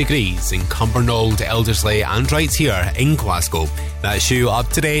of 9 degrees in Cumbernauld, Elderslie and right here in Glasgow. That's you up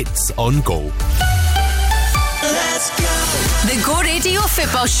to date on Go. Let's go. The Go Radio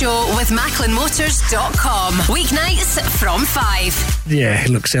Football Show with MacklinMotors.com. Weeknights from 5. Yeah,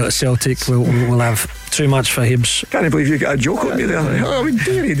 look, Celtic will have too much for Hibs. Can't believe you got a joke on me there. Oh,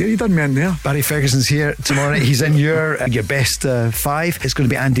 you done me in there. Barry Ferguson's here tomorrow night. He's in your best 5. It's going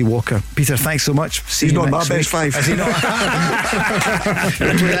to be Andy Walker. Peter, thanks so much. See He's you not next my week. best 5. Is he not? We'll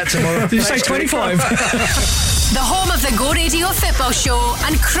play that tomorrow. Did you say 25? The home of the Go Radio Football Show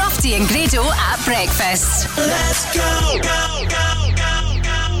and Crofty and Grado at breakfast. Let's go, go, go, go.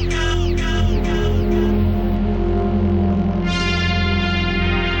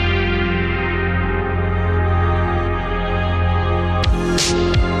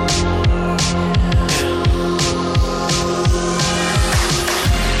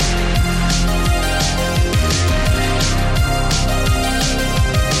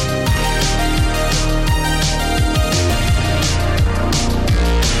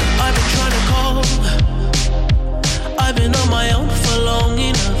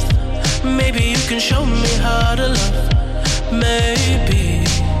 Can show me how to love. Maybe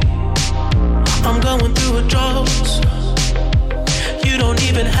I'm going through a drought. You don't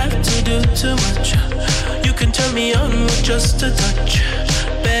even have to do too much. You can turn me on with just a touch,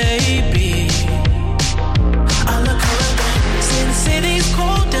 baby. I look around, since city's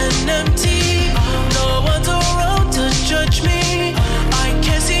cold and empty, no one's around to judge me. I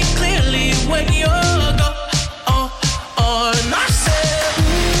can see clearly when you're gone. And I said,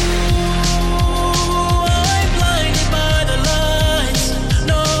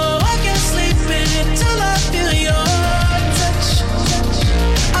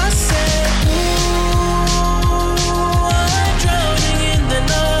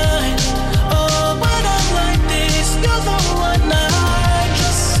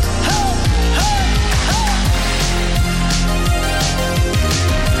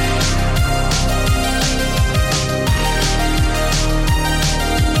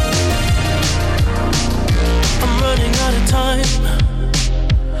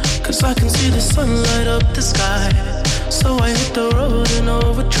 cause I can see the sun light up the sky. So I hit the road in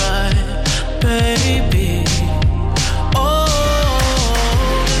overdrive, baby. Oh,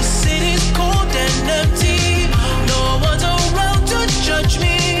 the city's cold and empty, no one's around to judge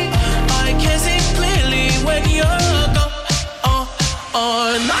me. I can see clearly when you're gone.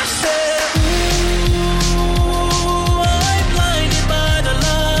 And I said,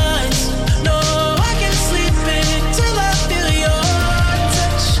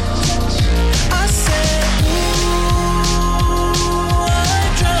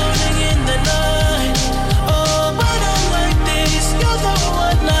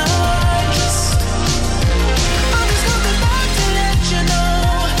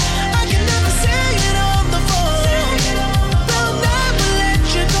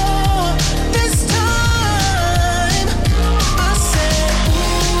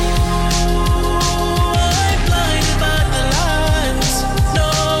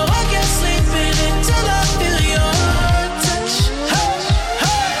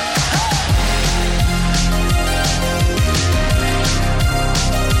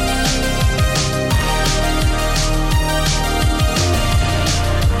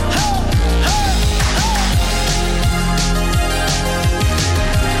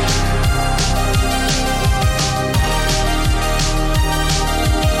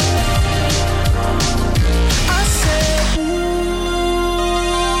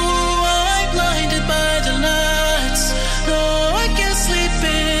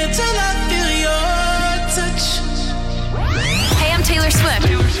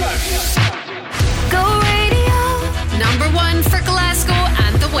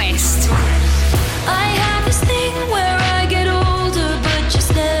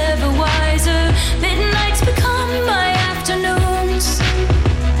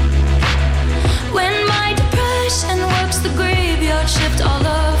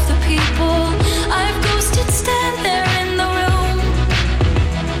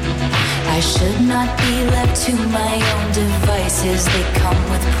 should not be left to my own devices. They come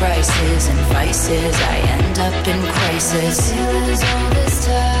with prices and vices. I end up in crisis. Still is all this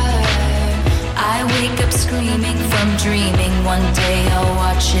time. I wake up screaming from dreaming. One day I'll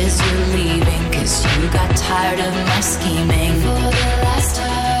watch as you're leaving, 'cause you got tired of my scheming. For the last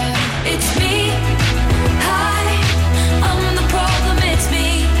time, it's me. Hi, I'm the problem, it's me.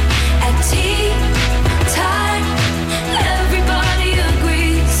 At tea time, everybody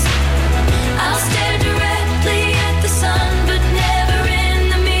agrees. I'll stare directly at the sun, but never in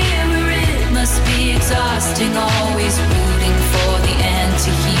the mirror. It must be exhausting, always rooting for the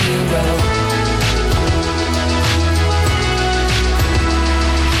anti-hero.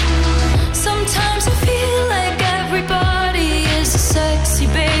 Sometimes I feel like everybody is a sexy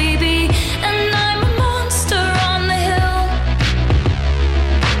baby, and I'm a monster on the hill.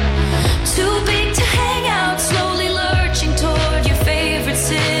 Too big to hang out, slowly lurching toward your favorite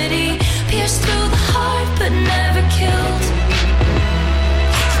city. Pierced through the heart, but never killed.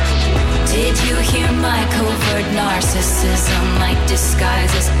 Did you hear my covert narcissism? Like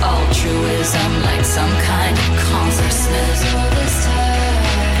disguise as altruism, like some kind of consciousness. All this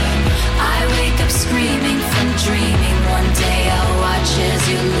time, I wake up screaming from dreaming. One day I'll watch as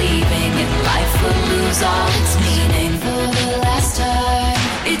you're leaving, and life will lose all its meaning. For the last time,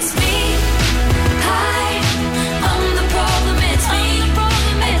 it's me. Hi, I'm the problem, it's me.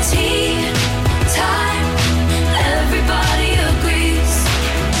 At tea time, everybody agrees.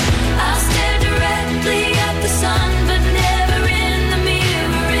 I'll stare directly at the sun, but never in the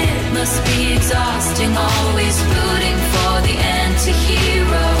mirror. It must be exhausting, always rooting for the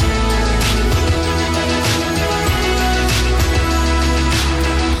anti-hero.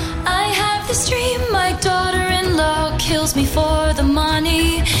 I have this dream, my daughter-in-law kills me for the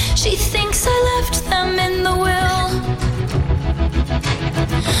money. She thinks I left them in the will.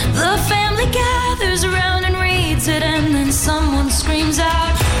 The family gathers around and reads it, and then someone screams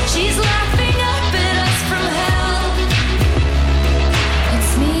out, she's laughing up at us from hell.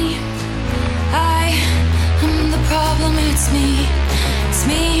 It's me. I'm the problem, it's me. It's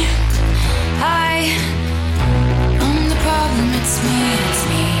me. I'm the problem, it's me. It's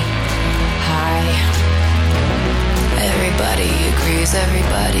me. Everybody agrees,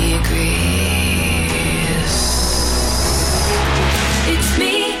 everybody agrees. It's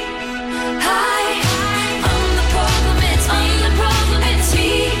me. Hi, I'm the problem, it's me. I'm the problem, it's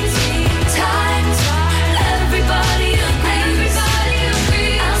me. Time, everybody agrees. Everybody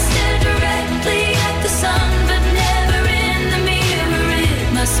agrees. I'll stare directly at the sun, but never in the mirror. It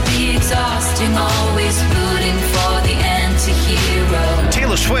must be exhausting, always rooting for the anti-hero.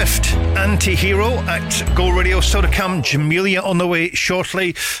 Taylor Swift, Anti-Hero at Go Radio. Still to come, Jamelia on the way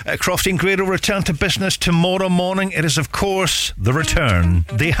shortly. Crofty and Grado return to business tomorrow morning. It is, of course, the return.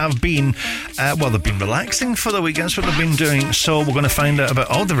 They have been, they've been relaxing for the weekend. That's what they've been doing. So we're going to find out about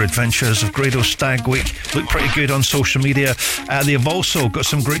all their adventures of Grado's Stag Week. Look pretty good on social media. They have also got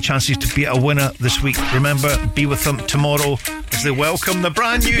some great chances to be a winner this week. Remember, be with them tomorrow as they welcome the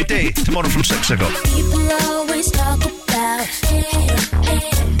brand new day tomorrow from 6 o'clock. People always talk about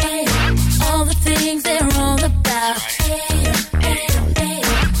all the things they're all about.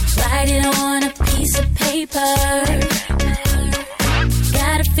 Write it on a piece of paper.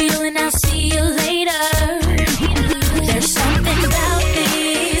 Got a feeling I'll see you later. There's something about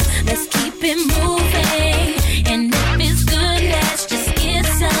this, let's keep it moving. And if it's good, let's just get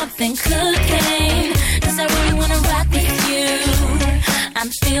something cooking. 'Cause I really wanna rock with you. I'm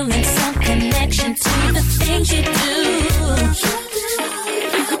feeling some connection to the things you do.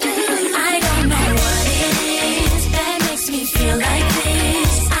 I don't know what it is that makes me feel like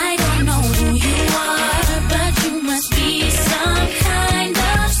this. I don't know who you are, but you must be some kind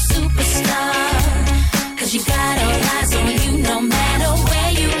of superstar. 'Cause you got all eyes on you no matter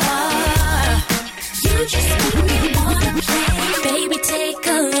where you are. You just make me wanna play. Baby, take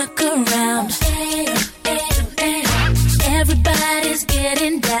a look around. Everybody's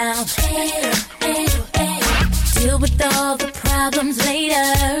getting down. Deal with all the problems later.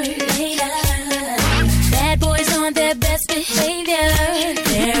 Bad boys on their best behavior.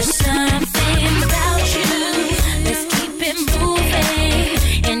 There's something about you. Let's keep it moving.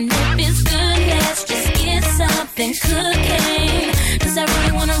 And if it's good, let's just get something cooking. 'Cause I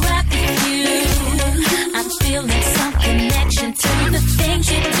really wanna rock with you. I'm feeling some connection to the things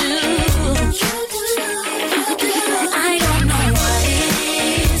you do. I don't know what it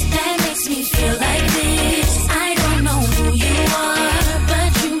is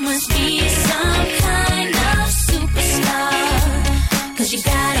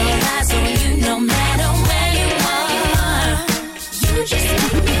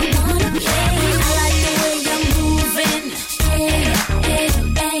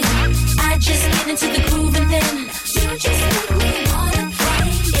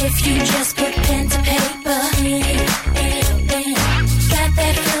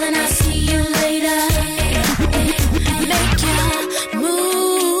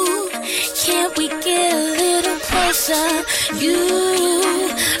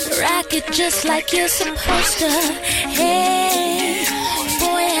work it just like you're supposed to. Hey, boy,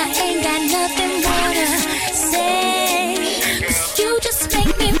 I ain't got nothing more to say, 'cause you just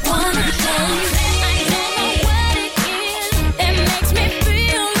make me wanna play.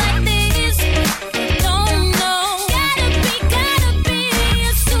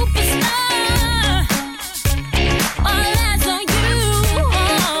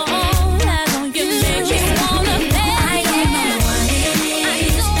 You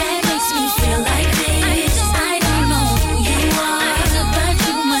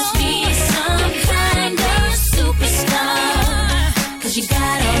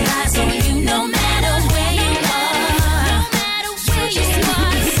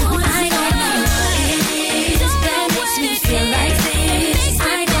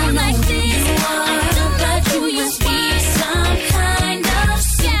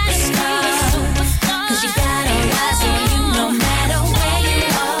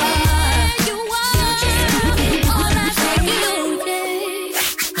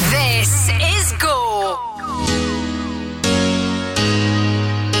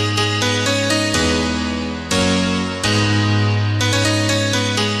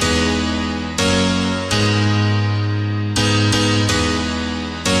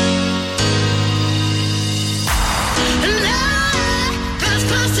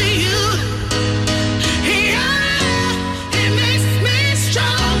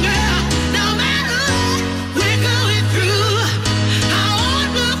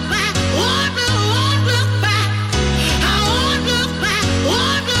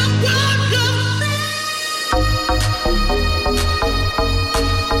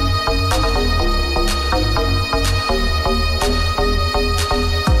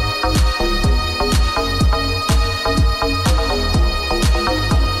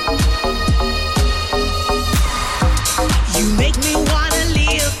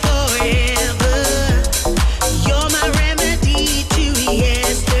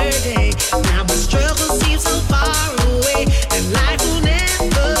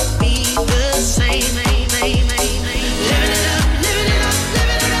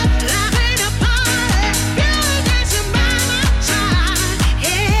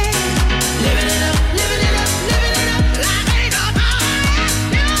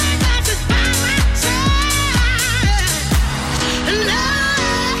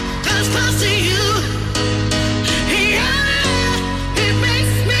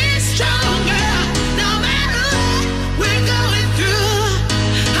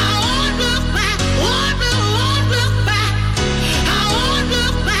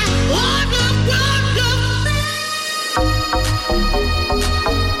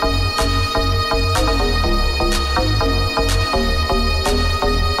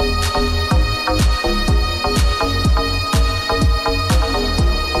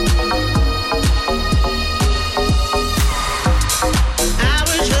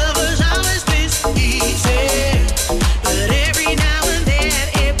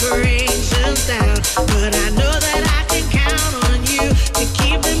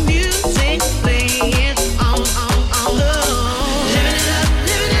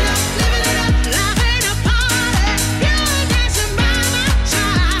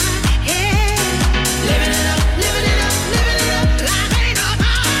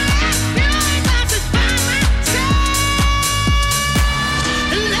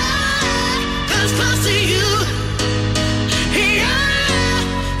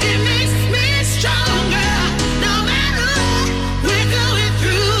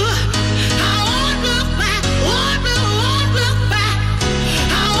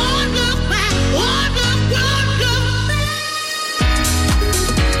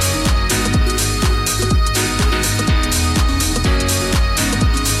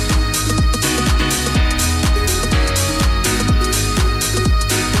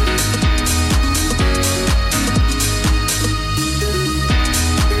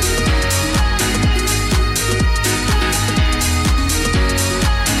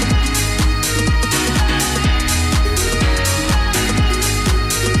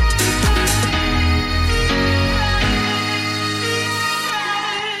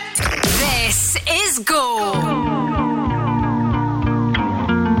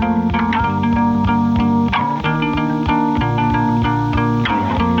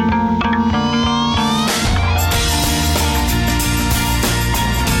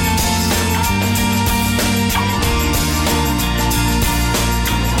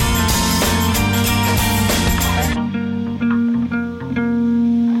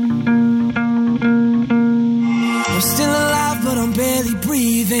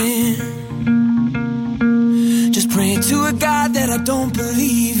God that I don't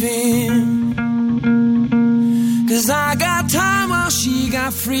believe in. 'Cause I got time while she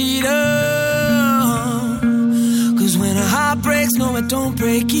got freedom. 'Cause when a heart breaks, no, it don't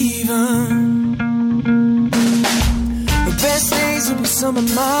break even. The best days will be some of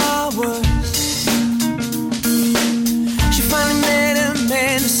my worst. She finally met a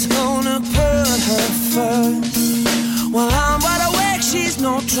man that's gonna put her first. While I'm wide awake, she's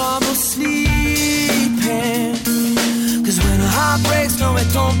no trouble sleeping. 'Cause when a heart breaks, no, it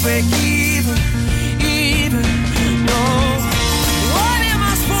don't break even. No. What am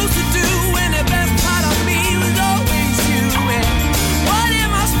I supposed to do when the best part of me was always you? And what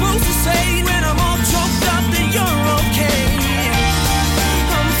am I supposed to say when I'm all choked up that you're okay?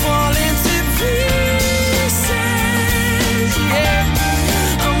 I'm falling to pieces, yeah.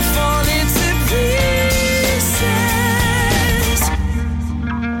 I'm falling to pieces.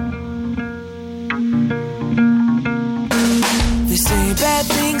 They say bad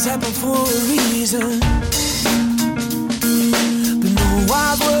things happen for a reason.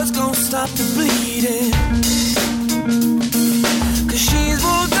 Wise words gon' stop the bleeding. 'Cause she's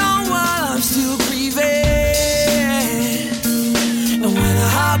moved on while I'm still grieving. And when a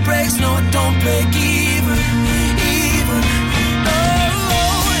heart breaks, no, it don't break even.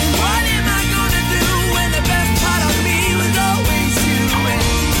 Oh, and what am I gonna do when the best part of me was always you? And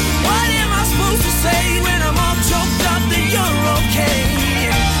what am I supposed to say when I'm all choked up that you're okay?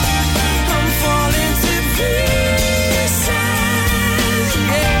 I'm falling to pieces.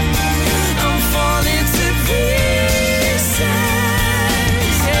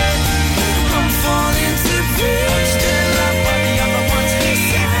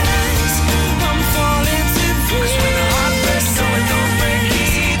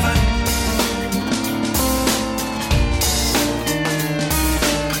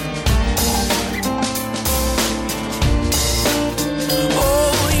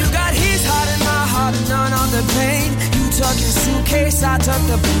 Pain. You tuck your suitcase, I tuck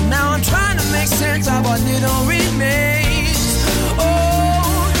the boot. Now I'm trying to make sense of what little remains.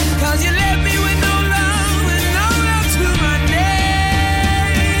 Oh, 'cause you left me with no love and no love to my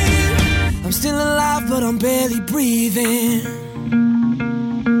name. I'm still alive, but I'm barely breathing.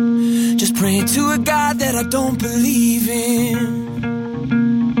 Just praying to a God that I don't believe in.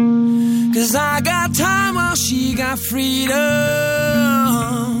 'Cause I got time while she got freedom.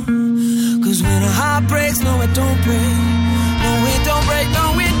 'Cause when a heart breaks, no, it don't break. No, it don't break,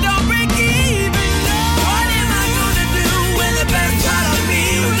 no, it don't break even. What am I gonna do when the best part of me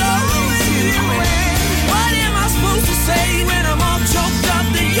was always you? What am I supposed to say when I'm all choked up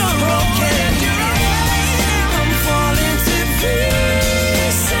that you're okay? I'm falling to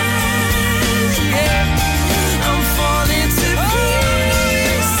pieces, yeah. I'm falling to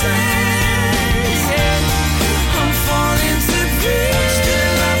pieces, yeah. I'm falling to pieces.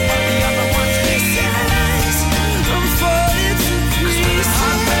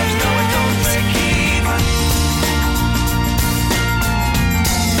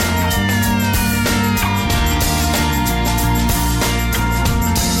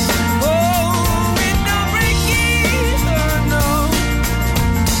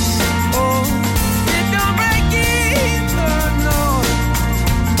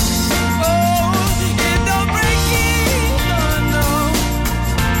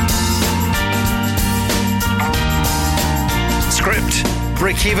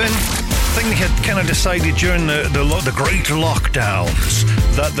 Break even. I think they had kind of decided during the great lockdowns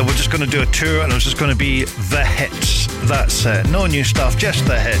that they were just going to do a tour and it was just going to be the hits. That's it. No new stuff, just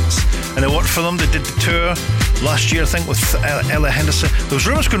the hits. And it worked for them. They did the tour last year, I think, with Ella Henderson. There was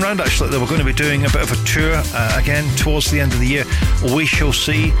rumours going around actually that they were going to be doing a bit of a tour again towards the end of the year. We shall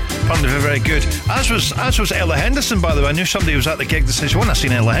see. Apparently very, very good. As was Ella Henderson, by the way. I knew somebody who was at the gig that says, "Well, I've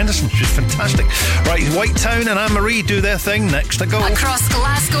seen Ella Henderson. She's fantastic." Right, Whitetown and Anne-Marie do their thing. Next to go. Across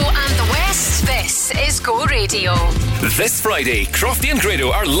Glasgow and the West, this is Go Radio. This Friday, Crofty and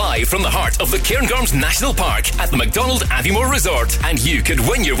Grado are live from the heart of the Cairngorms National Park at the McDonald Aviemore Resort, and you could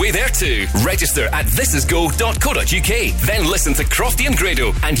win your way there too. Register at thisisgo.co.uk. Then listen to Crofty and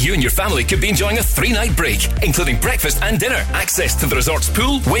Grado, and you and your family could be enjoying a 3-night break, including breakfast and dinner, access to the resort's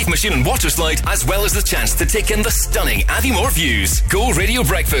pool, wave machine and water slide, as well as the chance to take in the stunning Aviemore views. Go Radio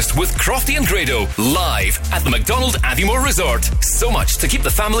Breakfast with Crofty and Grado, live at the McDonald Aviemore Resort. So much to keep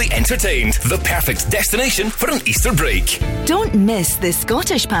the family entertained. the perfect destination for an Easter break. Don't miss the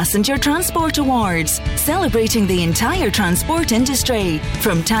Scottish Passenger Transport Awards, celebrating the entire transport industry.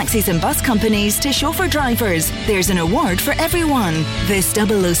 From taxis and bus companies to chauffeur drivers, there's an award for everyone. This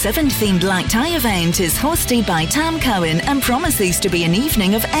 007-themed black tie event is hosted by Tam Cowan and promises to be an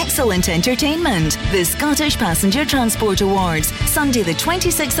evening of excellent entertainment. The Scottish Passenger Transport Awards, Sunday the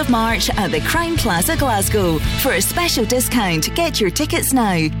 26th of March at the Crown Plaza, Glasgow. For a special discount, get your tickets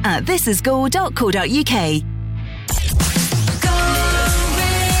now at thisisgo.co.uk.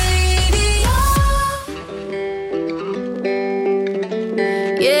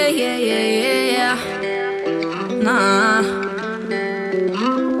 Yeah. Nah.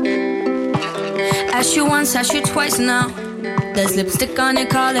 Asked you once, asked you twice now. There's lipstick on your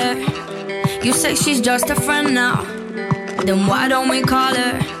collar. You say she's just a friend now. Then why don't we call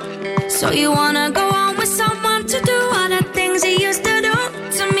her? So you wanna go on with someone to do all the things you used to do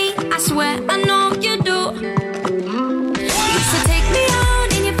to me? I swear I know you do. You used to take me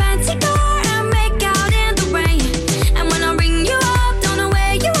out in your fancy car and make out in the rain. And when I ring you up, don't know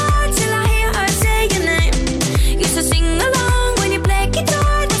where you are till I hear her say your name. Used to sing along when you play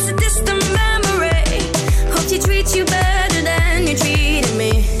guitar. That's a distant memory. Hope she treats you better than you treated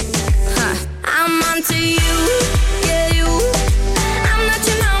me. I'm onto you.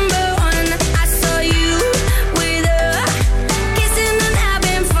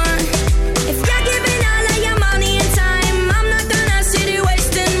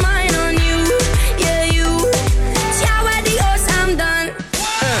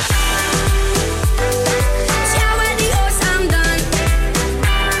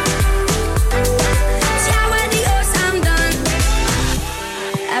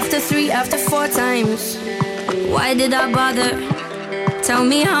 Times. Why did I bother? Tell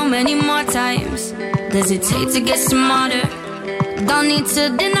me how many more times does it take to get smarter? Don't need to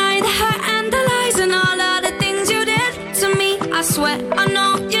deny the hurt and the lies and all of the things you did to me. I swear I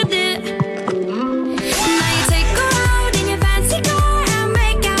know you did. Now you take her out in your fancy car and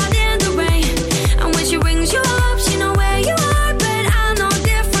make out in the rain. And when she rings you up, she know where you are, but I know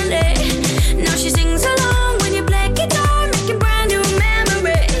differently. Now she sings along when you play guitar, making brand new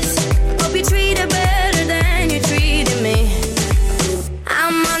memories. Hope you treat her better than you treated me.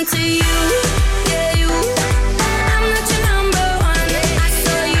 I'm onto you.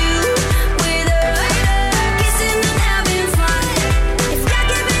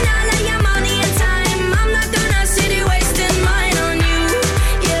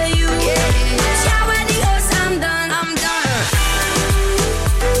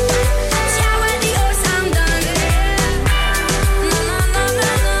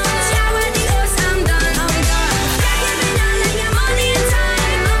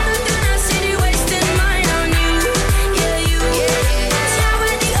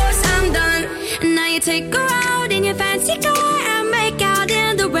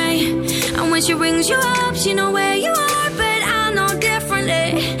 She rings you up, she know where you are, but I know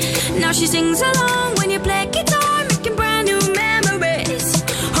differently. Now she sings along when you play guitar, making brand new memories.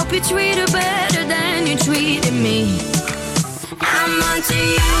 Hope you treat her better than you treated me. I'm onto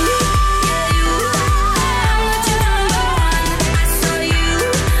you.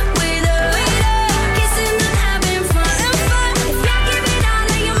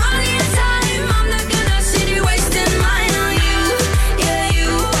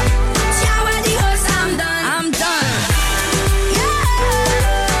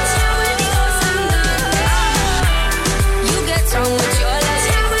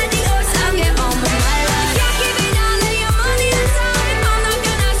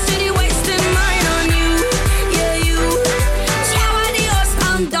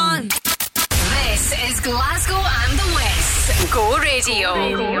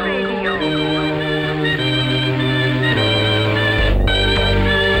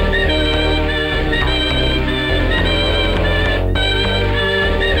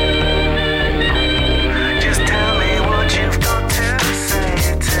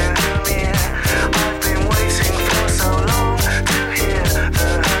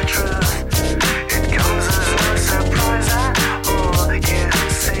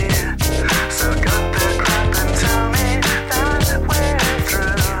 So cut the crap and tell me that we're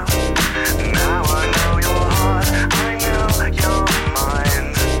through.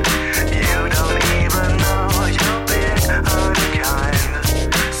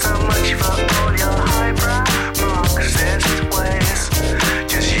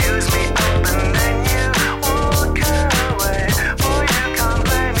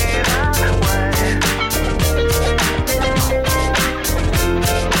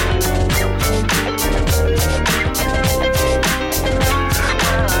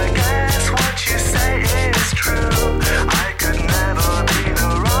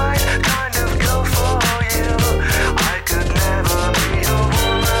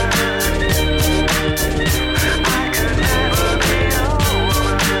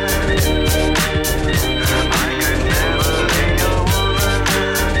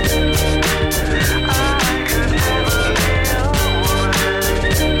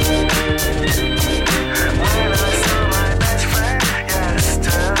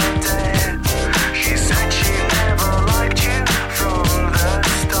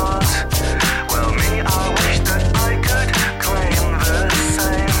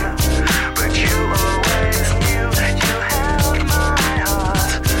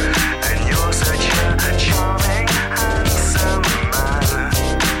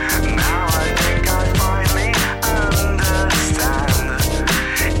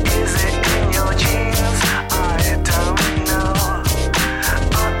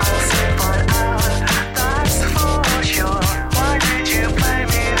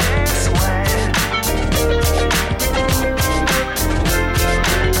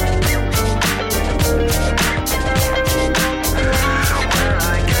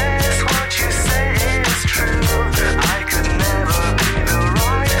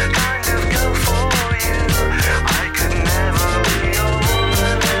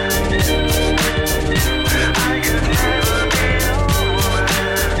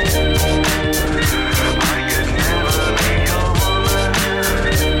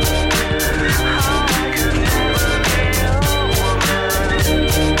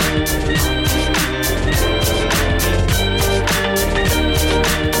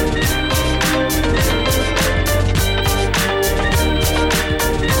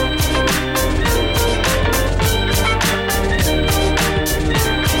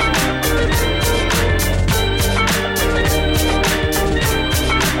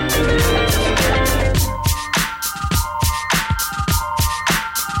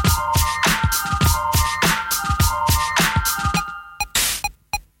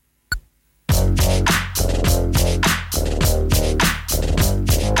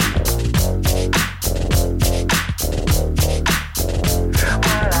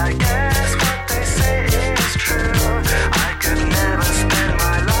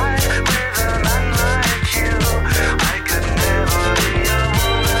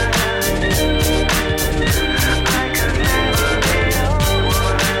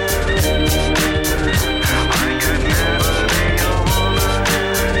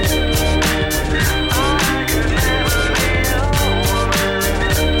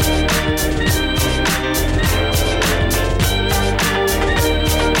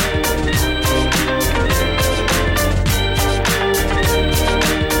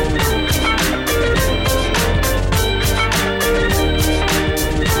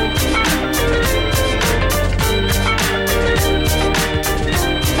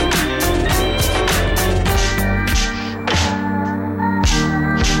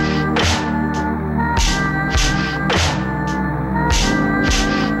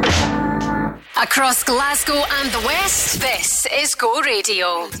 Across Glasgow and the West, this is Go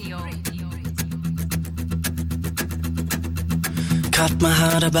Radio. Cut my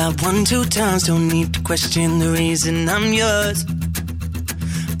heart about 1-2 times. Don't need to question the reason I'm yours.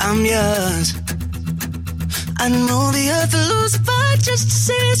 I'm yours. I know the earth will lose a fight just to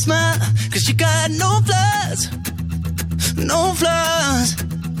see you smile. 'Cause you got no flaws. No flaws.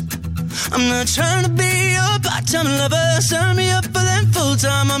 I'm not trying to be your part-time lover. Sign me up for them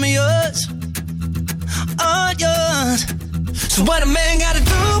full-time. I'm yours. All yours. So what a man gotta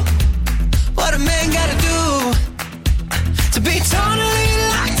do? What a man gotta do to be totally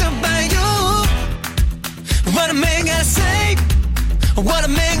locked up by you? What a man gotta say? What a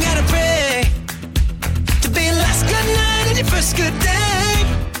man gotta pray to be your last good night and your first good day?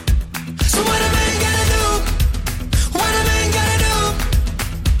 So what a man gotta do? What a man gotta do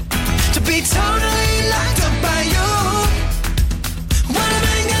to be totally locked up by you? What a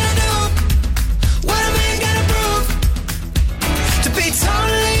man gotta do? What a man gotta prove to be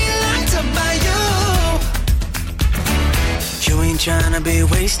totally locked up by you? You ain't tryna be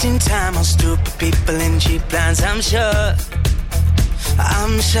wasting time on stupid people in cheap lines, I'm sure.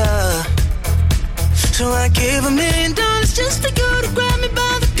 I'm sure. So I gave $1 million just for you to grab me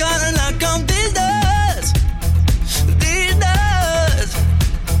by the collar and knock on these doors. These doors.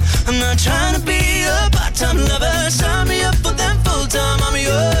 I'm not trying to be a part-time lover. Sign me up for them full-time. I'm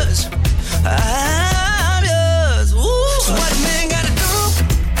yours. I'm yours. Ooh. So what a man gotta do?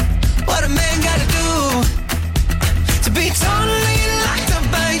 What a man gotta do to be totally locked up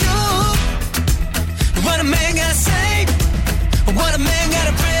by you? What a man gotta say? What a man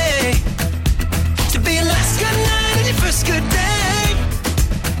gotta pray to be your last good night and your first good day?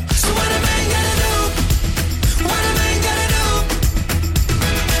 So what a man gotta do? What a man gotta do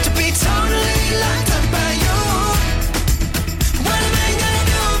to be totally locked up by you? What a man gotta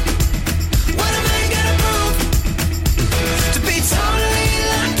do? What a man gotta prove to be totally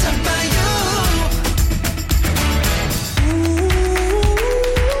locked up by you?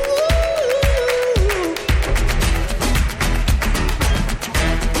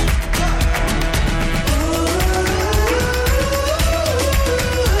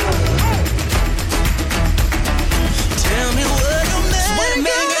 Tell me what a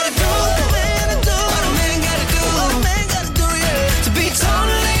man gotta do? What a man gotta do? What a man gotta do, yeah, to be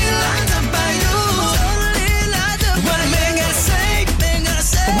totally locked up by you? What a man gotta say?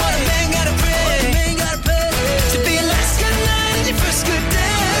 What a man gotta pray to be your last good night and your first good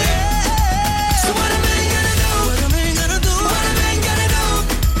day? So what a man gotta do? What a man gotta do? What a man gotta do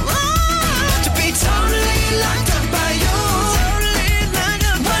to be totally locked up by you?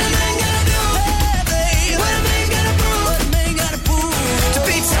 What a man gotta do? What a man gotta prove to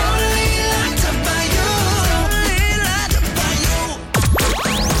be totally locked up by you?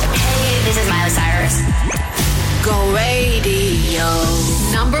 Hey, this is Miley Cyrus. Go Radio.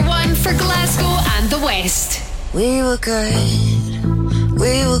 Number 1 for Glasgow and the West. We were good,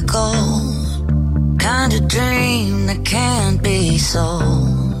 we were gold, kind of dream that can't be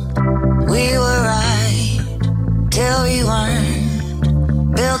sold. We were right till we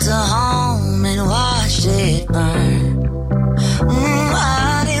weren't, built a home and watched it burn.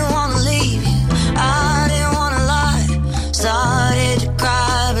 I didn't wanna leave you, I didn't wanna lie. Started to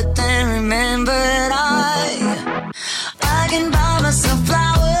cry, but then remembered I can buy myself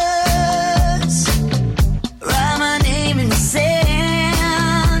flowers, write my name in the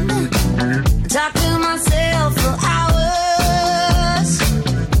sand, talk to myself for hours,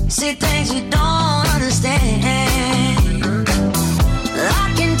 see things you don't understand.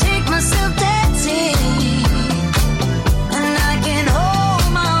 I can take myself dancing, and I can hold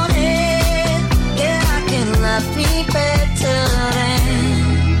my own head. Yeah, I can love me better than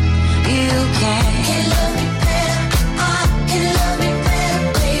you can. Can love me better, can love me better,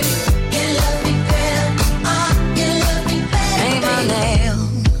 baby. Can love me better, can love me better. Paint my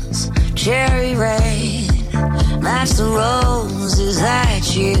nails cherry red, match the roses that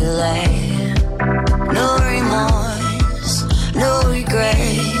you laid. No remorse, no regret.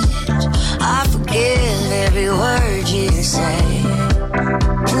 I forgive every word you say.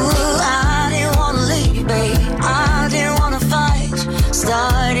 Ooh, I didn't wanna leave, babe. I didn't wanna fight.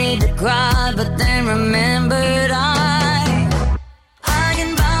 Started to cry, but then remembered I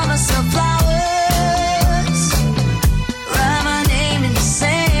can buy myself flowers, write my name in the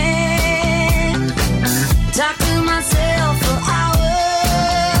sand, talk to myself for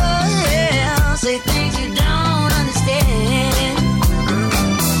hours, yeah, say things you don't understand.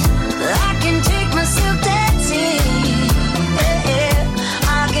 I can take myself dancing, yeah,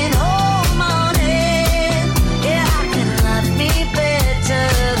 I can hold my own head, yeah, I can love me better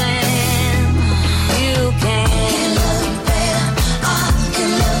than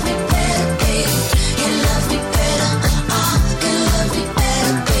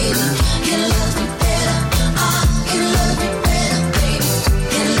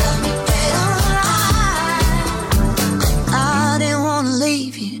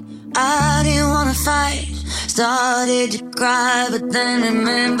made you cry, but then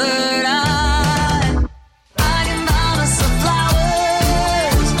remembered I can buy myself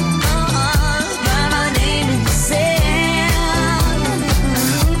flowers, write my name in the sand,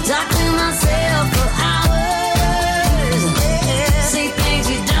 talk to myself for hours, say things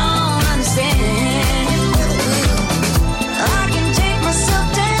you don't understand. I can take myself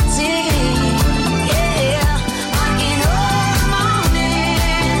dancing, yeah, I can hold the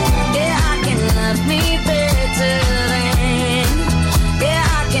morning, yeah, I can love me better than, yeah, I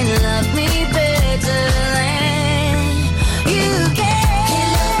can love me better than you can. Can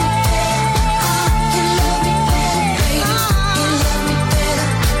love me better,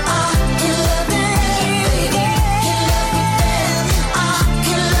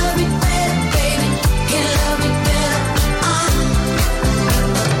 can love me better, baby, can love me better,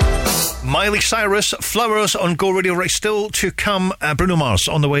 Miley Cyrus, Flowers on Go Radio. Right, still to come, Bruno Mars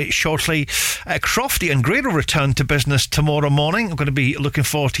on the way shortly. Crofty and Grado return to business tomorrow morning. I'm going to be looking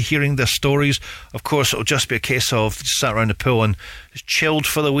forward to hearing their stories. Of course, it'll just be a case of sat around the pool and just chilled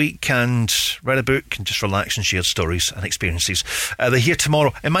for the week and read a book and just relaxed and shared stories and experiences. They're here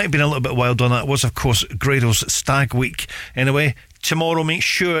tomorrow. It might have been a little bit wild on that. It was, of course, Grado's Stag Week. Anyway, tomorrow, make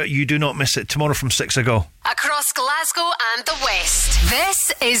sure you do not miss it. Tomorrow from 6 ago. Across Glasgow and the West,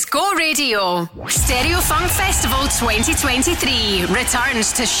 this is Go Radio. Stereo Funk Festival 2023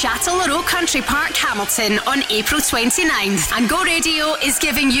 returns to Châtellerault Country Park, Hamilton on April 29th. And Go Radio is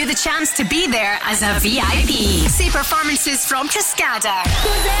giving you the chance to be there as a VIP. See performances from Cascada,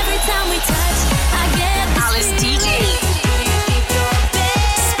 Every time we touch, I get Alice DJ,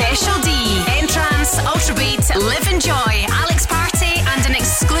 Special D, Entrance, Ultrabeat, Live Enjoy, Alex Party, and an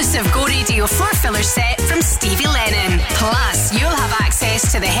exclusive Go Radio floor filler set from Stevie Lennon. Plus, you'll have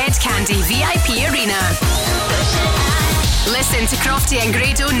access to the Head Candy VIP arena. Listen to Crofty and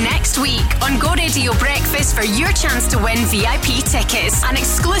Grado next week on Go Radio Breakfast for your chance to win VIP tickets, an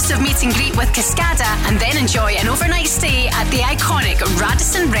exclusive meet and greet with Cascada, and then enjoy an overnight stay at the iconic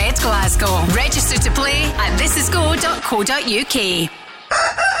Radisson Red Glasgow. Register to play at thisisgo.co.uk.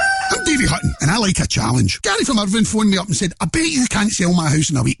 I'm Davey Hutton, and I like a challenge. Gary from Irvine phoned me up and said, I bet you can't sell my house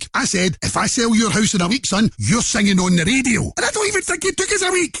in a week. I said, if I sell your house in a week, son, you're singing on the radio. And I don't even think it took us a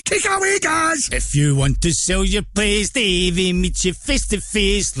week. Take it away, guys. If you want to sell your place, Davey meets you face to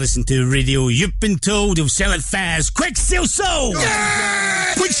face. Listen to radio. You've been told he'll sell it fast. Quick sale sold!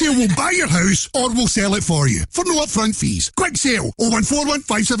 Yeah! Quick Sale will buy your house or we'll sell it for you for no upfront fees. Quick Sale, 0141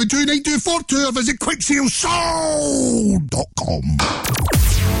 572 9242 or visit quicksalesold.com.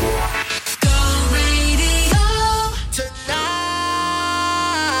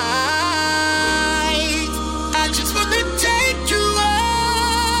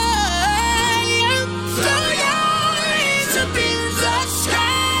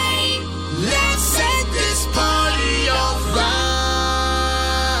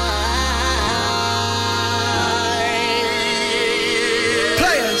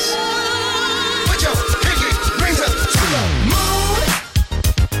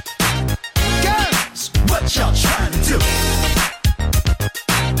 Y'all trying to do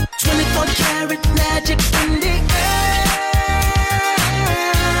 24 karat magic in the air.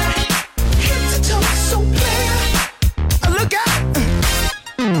 Head to toe, so clear. Look out!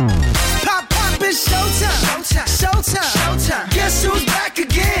 Pop, pop, it's showtime. Showtime. Guess who's back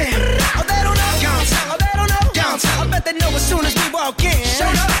again? Oh, they don't know. Oh, they don't know. I bet they know as soon as we walk in.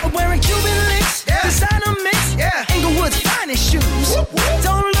 Showed up. I'm wearing Cuban links. Yeah. Designer mix. Yeah. Inglewood's finest shoes. Whoop, whoop.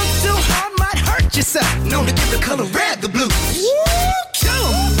 Don't look too hard, might hurt yourself. Known to give the color red the blues.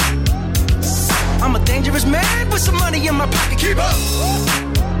 I'm a dangerous man with some money in my pocket. Keep up.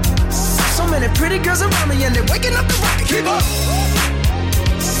 So many pretty girls around me and they're waking up the rocket. Keep up.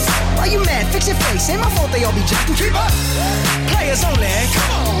 Why you mad? Fix your face. Ain't my fault they all be jacking. Keep up. Players only.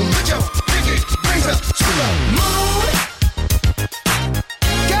 Come on, put your pinky rings up to the moon.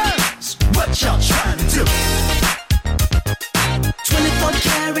 Girls, what y'all trying to do? 24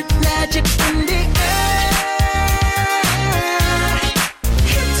 karat magic in the air.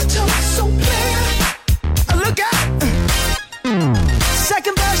 Head to toe, so clear. Look out.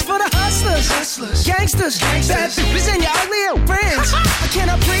 Second verse for the hustlers. Gangsters. Bad bitches and your ugly friends. I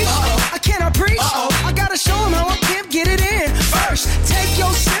cannot preach. I cannot preach. I gotta show them how a pimp get it in. First, take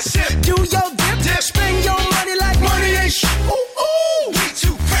your sip. Do your dip. Spend your money like money ain't shit. Ooh, we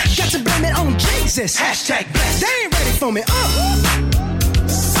too fresh. Got to blame it on Jesus. Hashtag blessed. They ain't ready for me.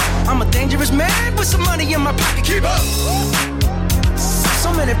 I'm a dangerous man with some money in my pocket. Keep up.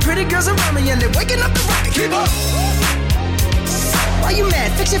 So many pretty girls around me and they're waking up the rocket. Keep up. Why you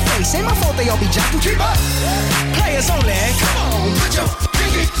mad? Fix your face. Ain't my fault they all be jocking. Keep up. Players only. Come on, put your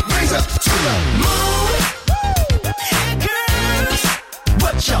pinky rings up to the moon.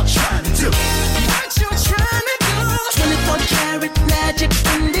 what y'all trying to do? What you trying to do? 24 karat magic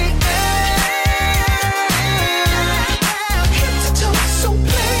in the air. Head to toe, so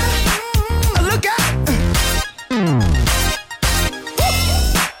clear. Look out.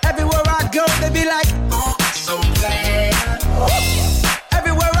 Everywhere I go, they be like, oh, so bad.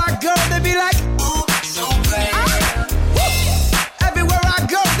 Everywhere I go, they be like, oh, so bad. Everywhere I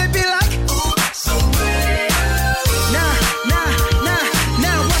go, they be like, oh, so bad.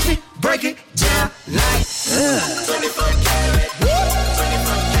 Now, watch me break it down like 24 karat.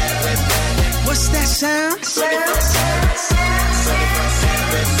 24 karat. What's that sound?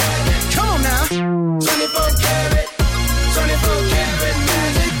 Come on now. 24 karat. 24 karat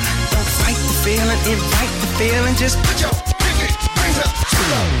magic. Don't fight the feeling, invite the feeling. Just put your pinky rings up to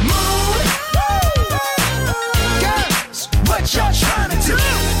the moon. Girls, what y'all trying to do?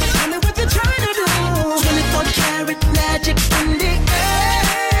 Tell me what you're trying to do. 24 karat magic in the air.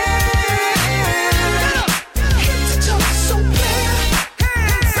 Head to toe, so clear.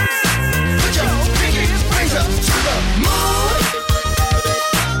 Put your pinky rings up to the moon.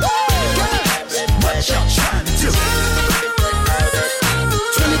 Girls, what y'all trying to do?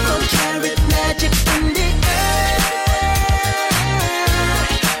 24 karat magic in the air.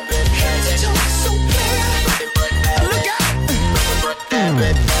 Head to toe, so clear. Look out.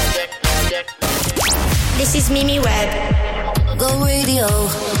 This is Mimi Webb. Go Radio.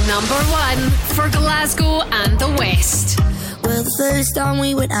 Number 1 for Glasgow and the West. Well, the first time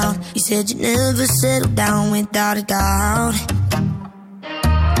we went out, you said you'd never settle down without a doubt.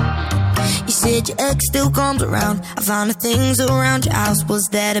 You said your ex still comes around. I found the things around your house. What's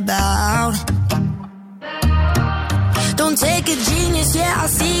that about? Don't take a genius, yeah, I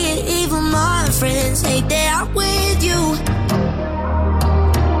see it. Even my friends hate that I'm with you.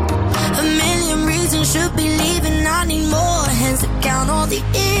 A million reasons should be leaving. I need more hands to count all the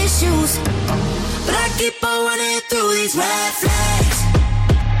issues. But I keep on running through these red flags.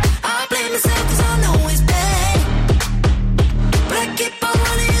 I blame myself cause I know it's bad. But I keep on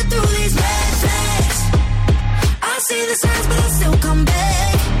running through these red flags. I see the signs but I still come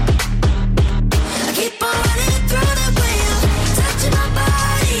back. I keep on running through the wheel. Touching my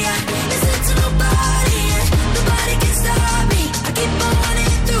body, I listen to nobody, yeah. Nobody can stop me. I keep on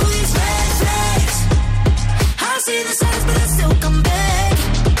running through these red flags. I see the signs but I still come back.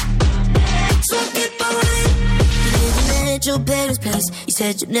 So I keep on running. Living at your parents' place. You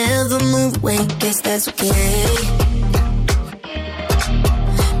said you'd never move away. Guess that's okay.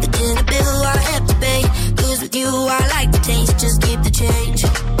 The dinner bill I have to pay. Cause with you I like the taste. Just keep the change.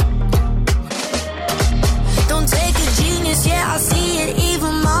 Don't take a genius, yeah, I see it.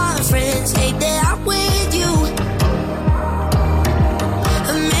 Even my friends hate that I'm with you.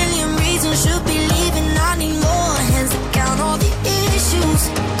 A million reasons should be leaving. I need more hands to count all the issues.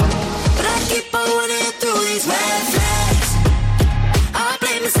 But I keep on running through these red flags. I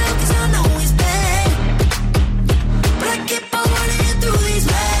blame myself cause I know it's bad. But I keep on running through these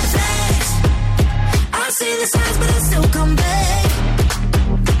red flags. I see the signs but I still come back.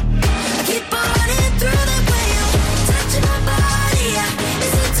 I keep on running through the wheel. Touching my body, I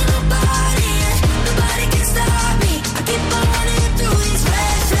listen to nobody, yeah. Nobody can stop me. I keep on running through these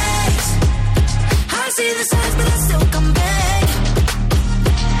red flags. I see the signs but I still come back.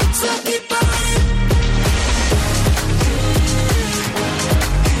 So I keep on running.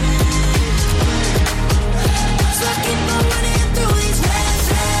 So I keep on running through these red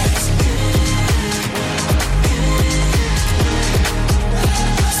flags.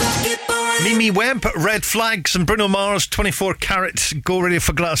 So I keep on running. Mimi Webb, Red Flags, and Bruno Mars, 24 Karat, Go Radio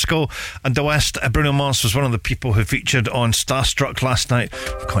for Glasgow and the West. Bruno Mars was one of the people who featured on Starstruck last night.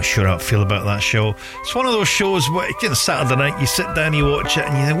 I'm quite sure how I feel about that show. It's one of those shows where, you know, Saturday night, you sit down, you watch it,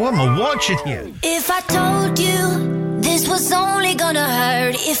 and you think, what am I watching here? If I told you this was only gonna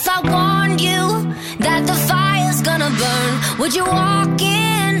hurt, if I warned you that the fire's gonna burn, would you walk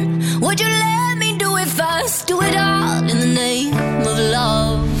in? Would you let me do it first? Do it all in the name of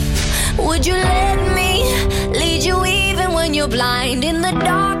love. Would you let me lead you even when you're blind? In the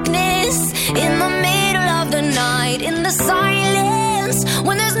darkness, in the middle of the night, in the silence,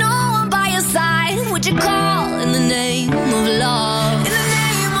 when there's no one by your side, would you call in the name of love? In the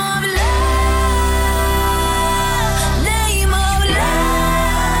name of love, name of love,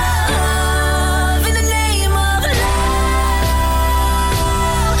 in the name of love,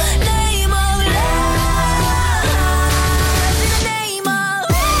 name of love, in the name of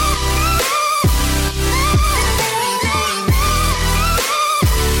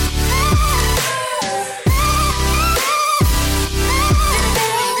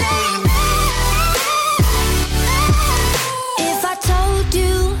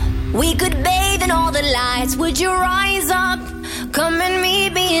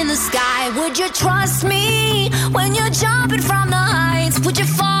the sky. Would you trust me when you're jumping from the heights? Would you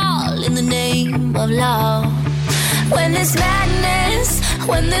fall in the name of love? When there's madness,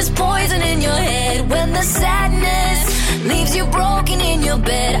 when there's poison in your head, when the sadness leaves you broken in your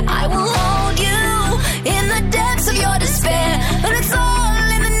bed, I will hold you in the depths of your despair. But it's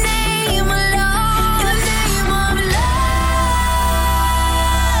all in the name of love. In the name of love.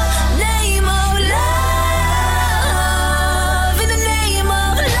 Name of love. In the name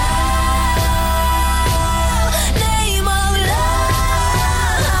of love. Name of love.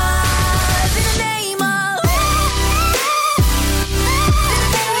 In the name of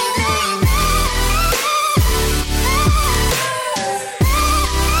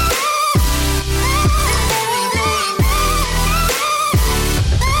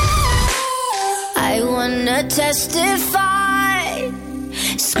I wanna testify,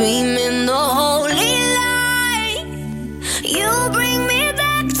 screaming the holy light. You bring me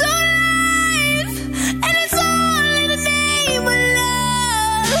back to life, and it's all in the name of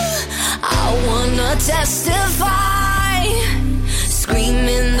love. I wanna testify,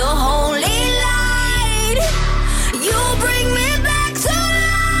 screaming the holy light. You bring me back to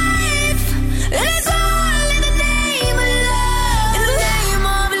life, and it's all in the name of love. In the name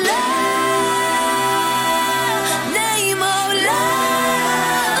of love. Name of love.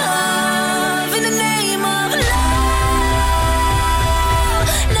 In the name of love.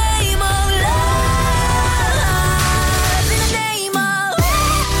 Name of love. In the name of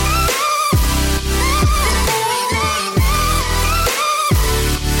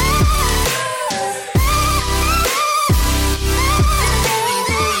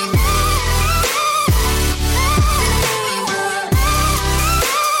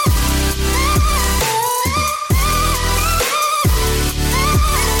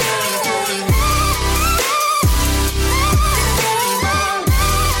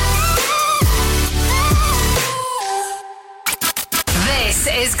This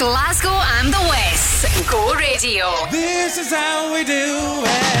is Glasgow and the West. Go Radio. This is how we do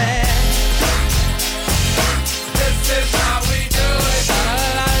it. This is how we do it.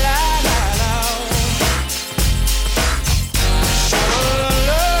 Sha-la-la-la-la-la.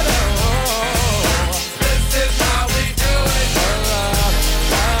 Sha-la-la-la-la-la. This is how we do it.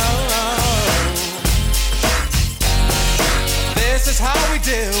 Sha-la-la-la-la. This is how we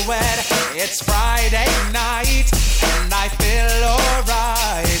do it. It's Friday night and I feel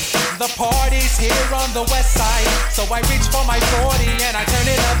alright. The party's here on the west side, so I reach for my 40 and I turn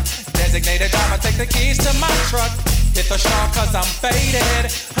it up. Designated driver, take the keys to my truck. Hit the shop cause I'm faded.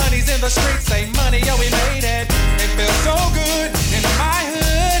 Honey's in the streets, say money, yo, we made it. It feels so good in my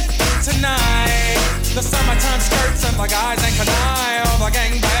hood tonight. The summertime skirts and the guys ain't canine. All the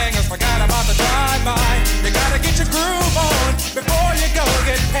gangbangers forgot about the drive-by. You gotta get your groove on before you go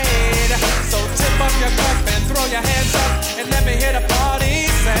get paid. So tip up your cup and throw your hands up and let me hear the party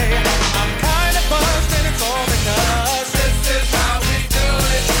say, I'm kinda buzzed and it's all because this is how we do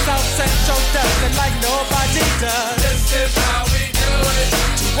it. South Central does it like nobody does. This is how we do it.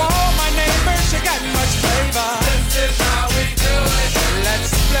 To all my neighbors, you got much flavor. This is how we do it.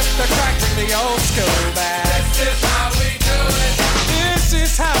 Let's flip the crack, bring the old school back. This is how we do it. This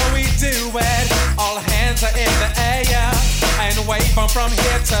is how we do it. All hands are in the air and wave from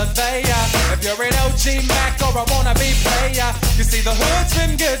here to there. If you're an OG Mac or a wannabe player, you see the hood's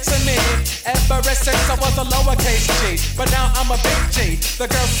been good to me ever since I was a lowercase G. But now I'm a big G. The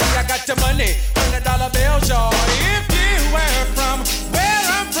girls see I got your money, $100 bills, y'all. If you were from where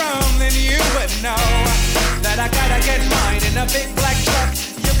I'm from, then you would know that I gotta get mine in a big black truck.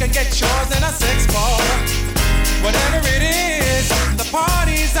 You can get yours in a 6-4. Whatever it is, the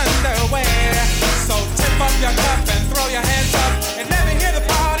party's underway. So tip up your cup and throw your hands up and let me hear the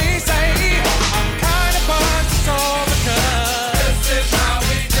party say, I'm kinda buzzed, it's all because this is how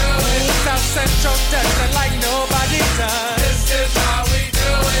we do it. South Central does it like nobody does. This is how we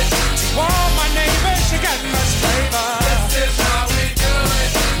do it. To all my neighbors, you got much flavor. This is how we do it.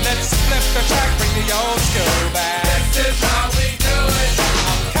 Let's flip the track, bring the old school back. This is how we do it.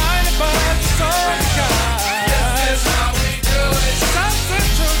 I'm kinda buzzed, it's all because this is how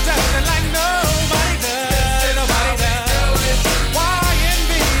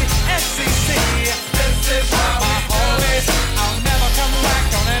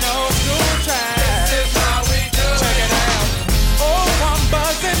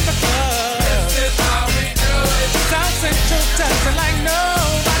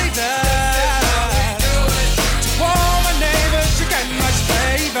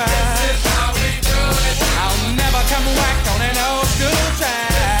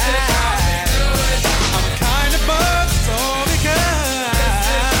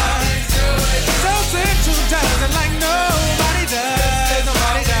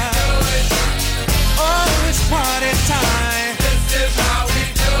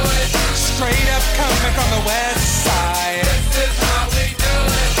west side. This is how we do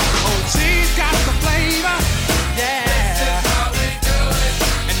it. Oh, she's got the flavor, yeah. This is how we do it.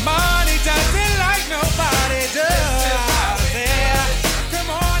 And money does it like nobody does. Yeah, come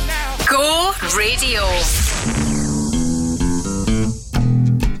on now. Go Radio.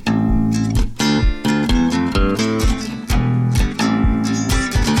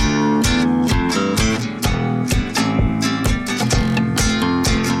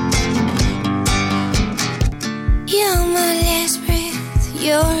 You're my last breath,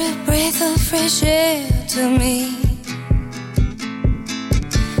 you're a breath of fresh air to me.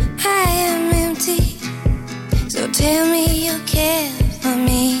 I am empty, so tell me you care for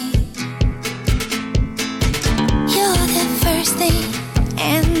me. You're the first thing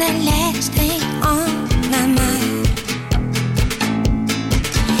and the last thing on my mind.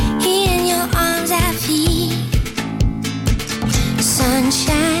 In your arms I feel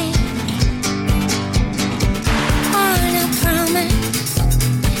sunshine. On a promise,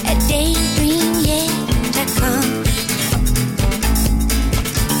 a daydream yet to come.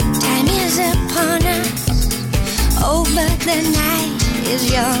 Time is upon us, oh, but the night is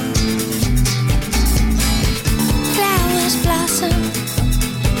young. Flowers blossom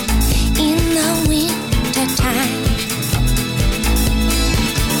in the winter time.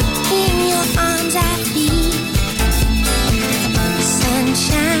 In your arms I feel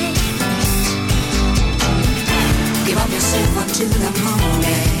sunshine. Give up yourself unto the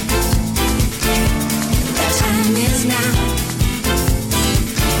moment. The time is now.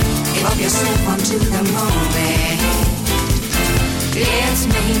 Give up yourself unto the moment. Let's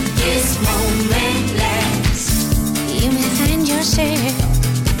make this moment last. You may find yourself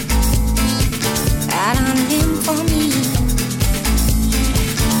out on a limb for me.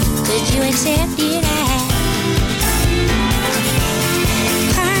 Could you accept it as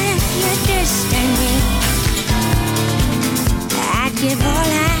part of your destiny? I'd give all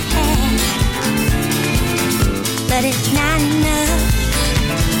I have, but it's not enough,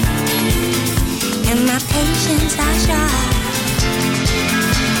 and my patience are short.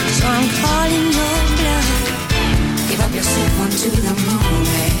 So I'm calling your bluff. Give up yourself unto the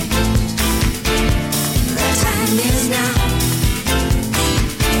moment. The time is now.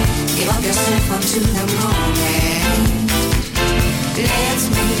 Give up yourself unto the moment. Let's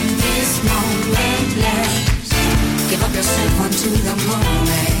make this moment last. Give up yourself unto the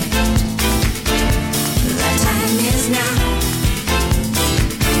moment. The time is now.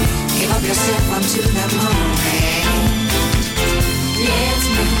 Give up yourself unto the moment. Let's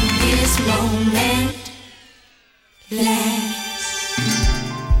make this moment last.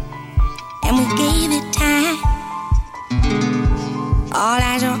 And we gave it time. All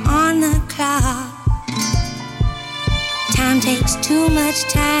eyes are on the clock. Time takes too much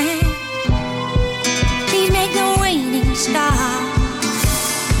time. Please make the waiting stop.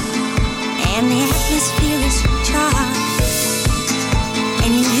 And the atmosphere is charged.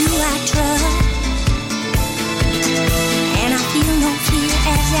 And in you I trust. And I feel no fear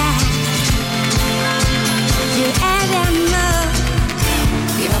as I do as I must.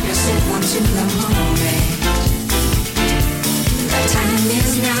 Give up yourself unto the moment. The time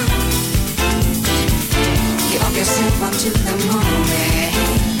is now. Give up yourself unto the moment.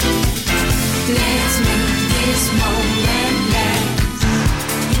 Let's make this moment last.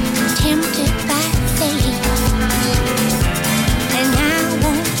 Tempted by fate, and I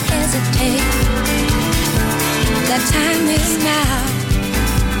won't hesitate. The time is now.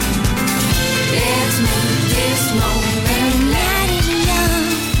 Let's make this moment last. Night is young.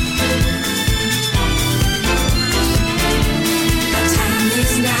 The time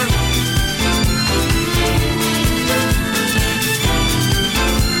is now.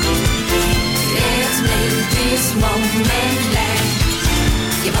 Let's make this moment last.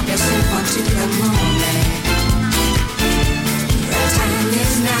 Give up yourself unto the moment. The time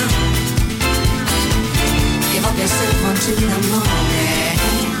is now. Give up yourself unto the moment.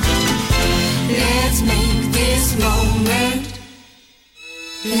 Let's make this moment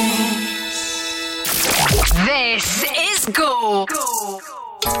last. This is Go.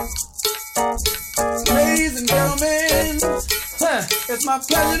 Ladies and gentlemen, it's my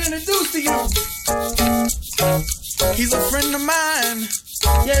pleasure to introduce to you. He's a friend of mine.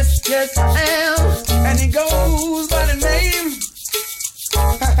 Yes, yes, I am. And he goes by the name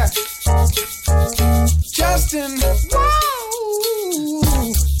Justin. Whoa!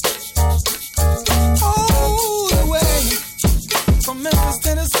 All the way from Memphis,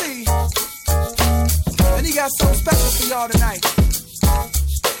 Tennessee. And he got something special for y'all tonight.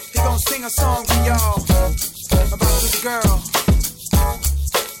 He gonna sing a song for y'all about this girl.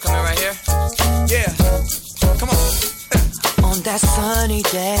 Coming right here? Yeah. sunny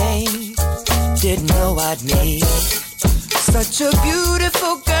day. Didn't know I'd meet such a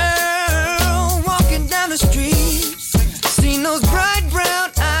beautiful girl walking down the street. Seen those bright brown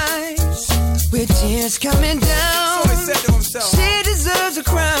eyes with tears coming down. So he said to himself, she deserves a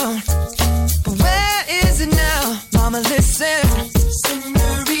crown, but where is it now? Mama, listen,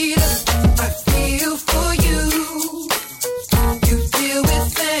 senorita, I feel for you. You deal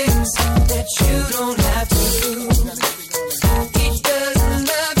with things that you don't have to. He doesn't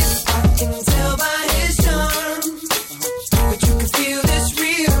love you, I can tell by his charm, but you can feel this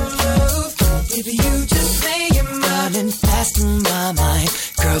real love if you just lay your mind. Running fast in my mind,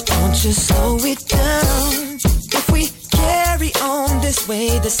 girl, don't you slow it down. If we carry on this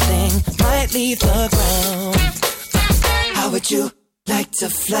way, this thing might leave the ground. How would you like to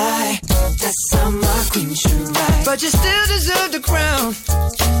fly? That's how my queen should ride. But you still deserve the crown.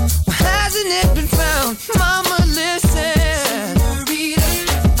 Well, hasn't it been found? Mama, listen. Senorita,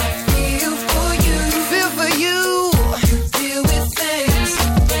 I feel for you. Feel for you. You deal with things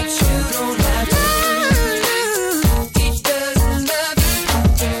that you don't have to do. He doesn't love you, I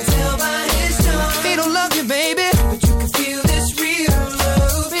can tell by his tone. He don't love you, baby, but you can feel this real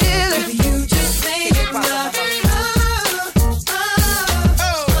love. Feel it. You just say it now.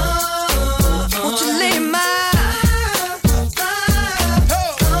 Won't you lay my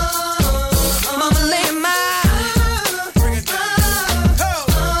mama, lay my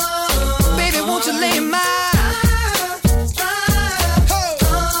baby, won't you lay my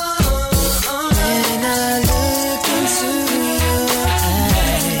when I look into your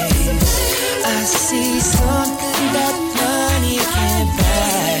eyes, I see something that money can't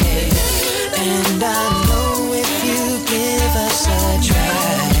buy, and I know if you give us a try,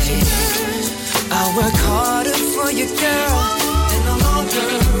 I'll work harder for you, girl, and no longer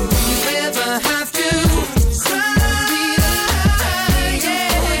will you ever have to cry.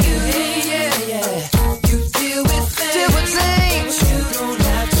 Yeah. You deal with things you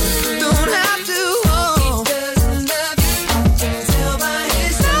don't have to. Oh. He doesn't love you, I can tell by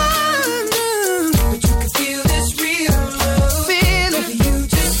his time, but you can feel this real love. Feel it. If you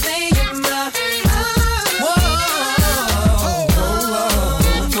just say your mind. Whoa.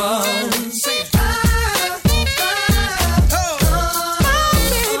 Say it.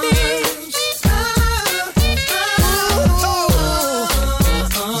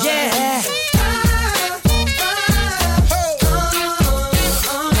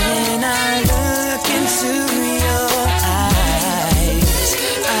 When I look into your eyes,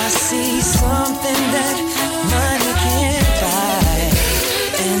 I see something that money can't buy,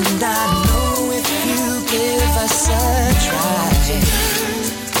 and I know if you give us a try,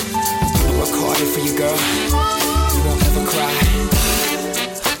 I'll work harder for you, girl. You won't ever cry.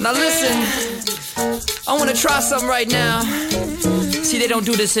 Now listen, I wanna try something right now. See, they don't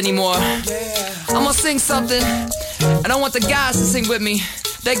do this anymore. I'm gonna sing something, and I want the guys to sing with me.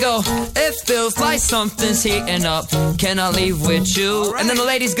 They go, it feels like something's heating up. Can I leave with you? And then the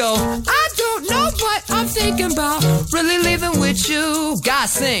ladies go, I don't know what I'm thinking about. Really leaving with you.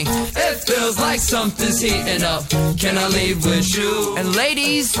 Guys sing, it feels like something's heating up. Can I leave with you? And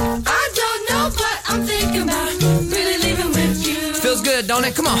ladies, I don't know what I'm thinking about. Really leaving with you. Feels good, don't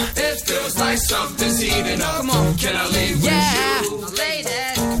it? Come on. It feels like something's heating up. Come on. Can I leave with you?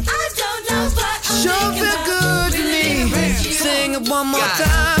 Ladies, I don't know what I'm sure feel good to me. Sing it one more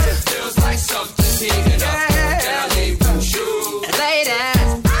time. It feels like something's heating up. Can I leave with you? Ladies,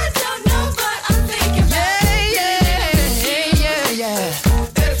 I don't know what I'm thinking about. Yeah.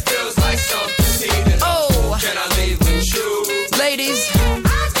 It feels like something's heating up. Oh, can I leave with you? Ladies, I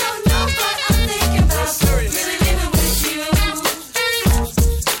don't know what I'm thinking about. Really leaving with you.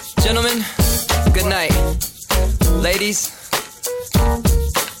 Gentlemen, good night. Ladies,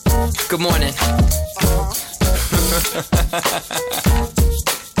 good morning.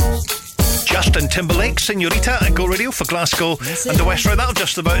 Justin Timberlake, Senorita at Go Radio for Glasgow and the West. Right, that'll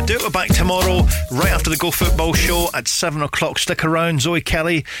just about do it. We're back tomorrow, right after the Go Football show at 7 o'clock. Stick around. Zoe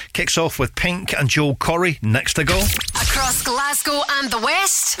Kelly kicks off with Pink and Joel Corey next to go. Across Glasgow and the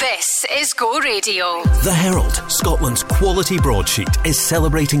West, this is Go Radio. The Herald, Scotland's quality broadsheet, is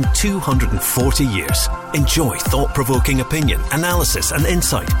celebrating 240 years. Enjoy thought-provoking opinion, analysis and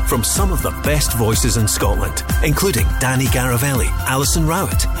insight from some of the best voices in Scotland, including Danny Garavelli, Alison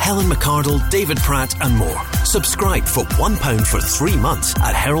Rowett, Helen McCardle, David Pratt and more. Subscribe for £1 for 3 months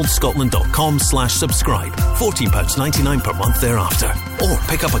at heraldscotland.com/subscribe. £14.99 per month thereafter. Or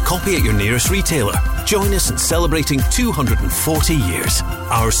pick up a copy at your nearest retailer. Join us in celebrating 240 years.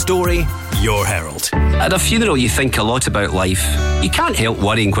 Our story, your Herald. At a funeral, you think a lot about life. You can't help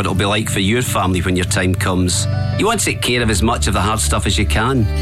worrying what it'll be like for your family when your time comes. You want to take care of as much of the hard stuff as you can.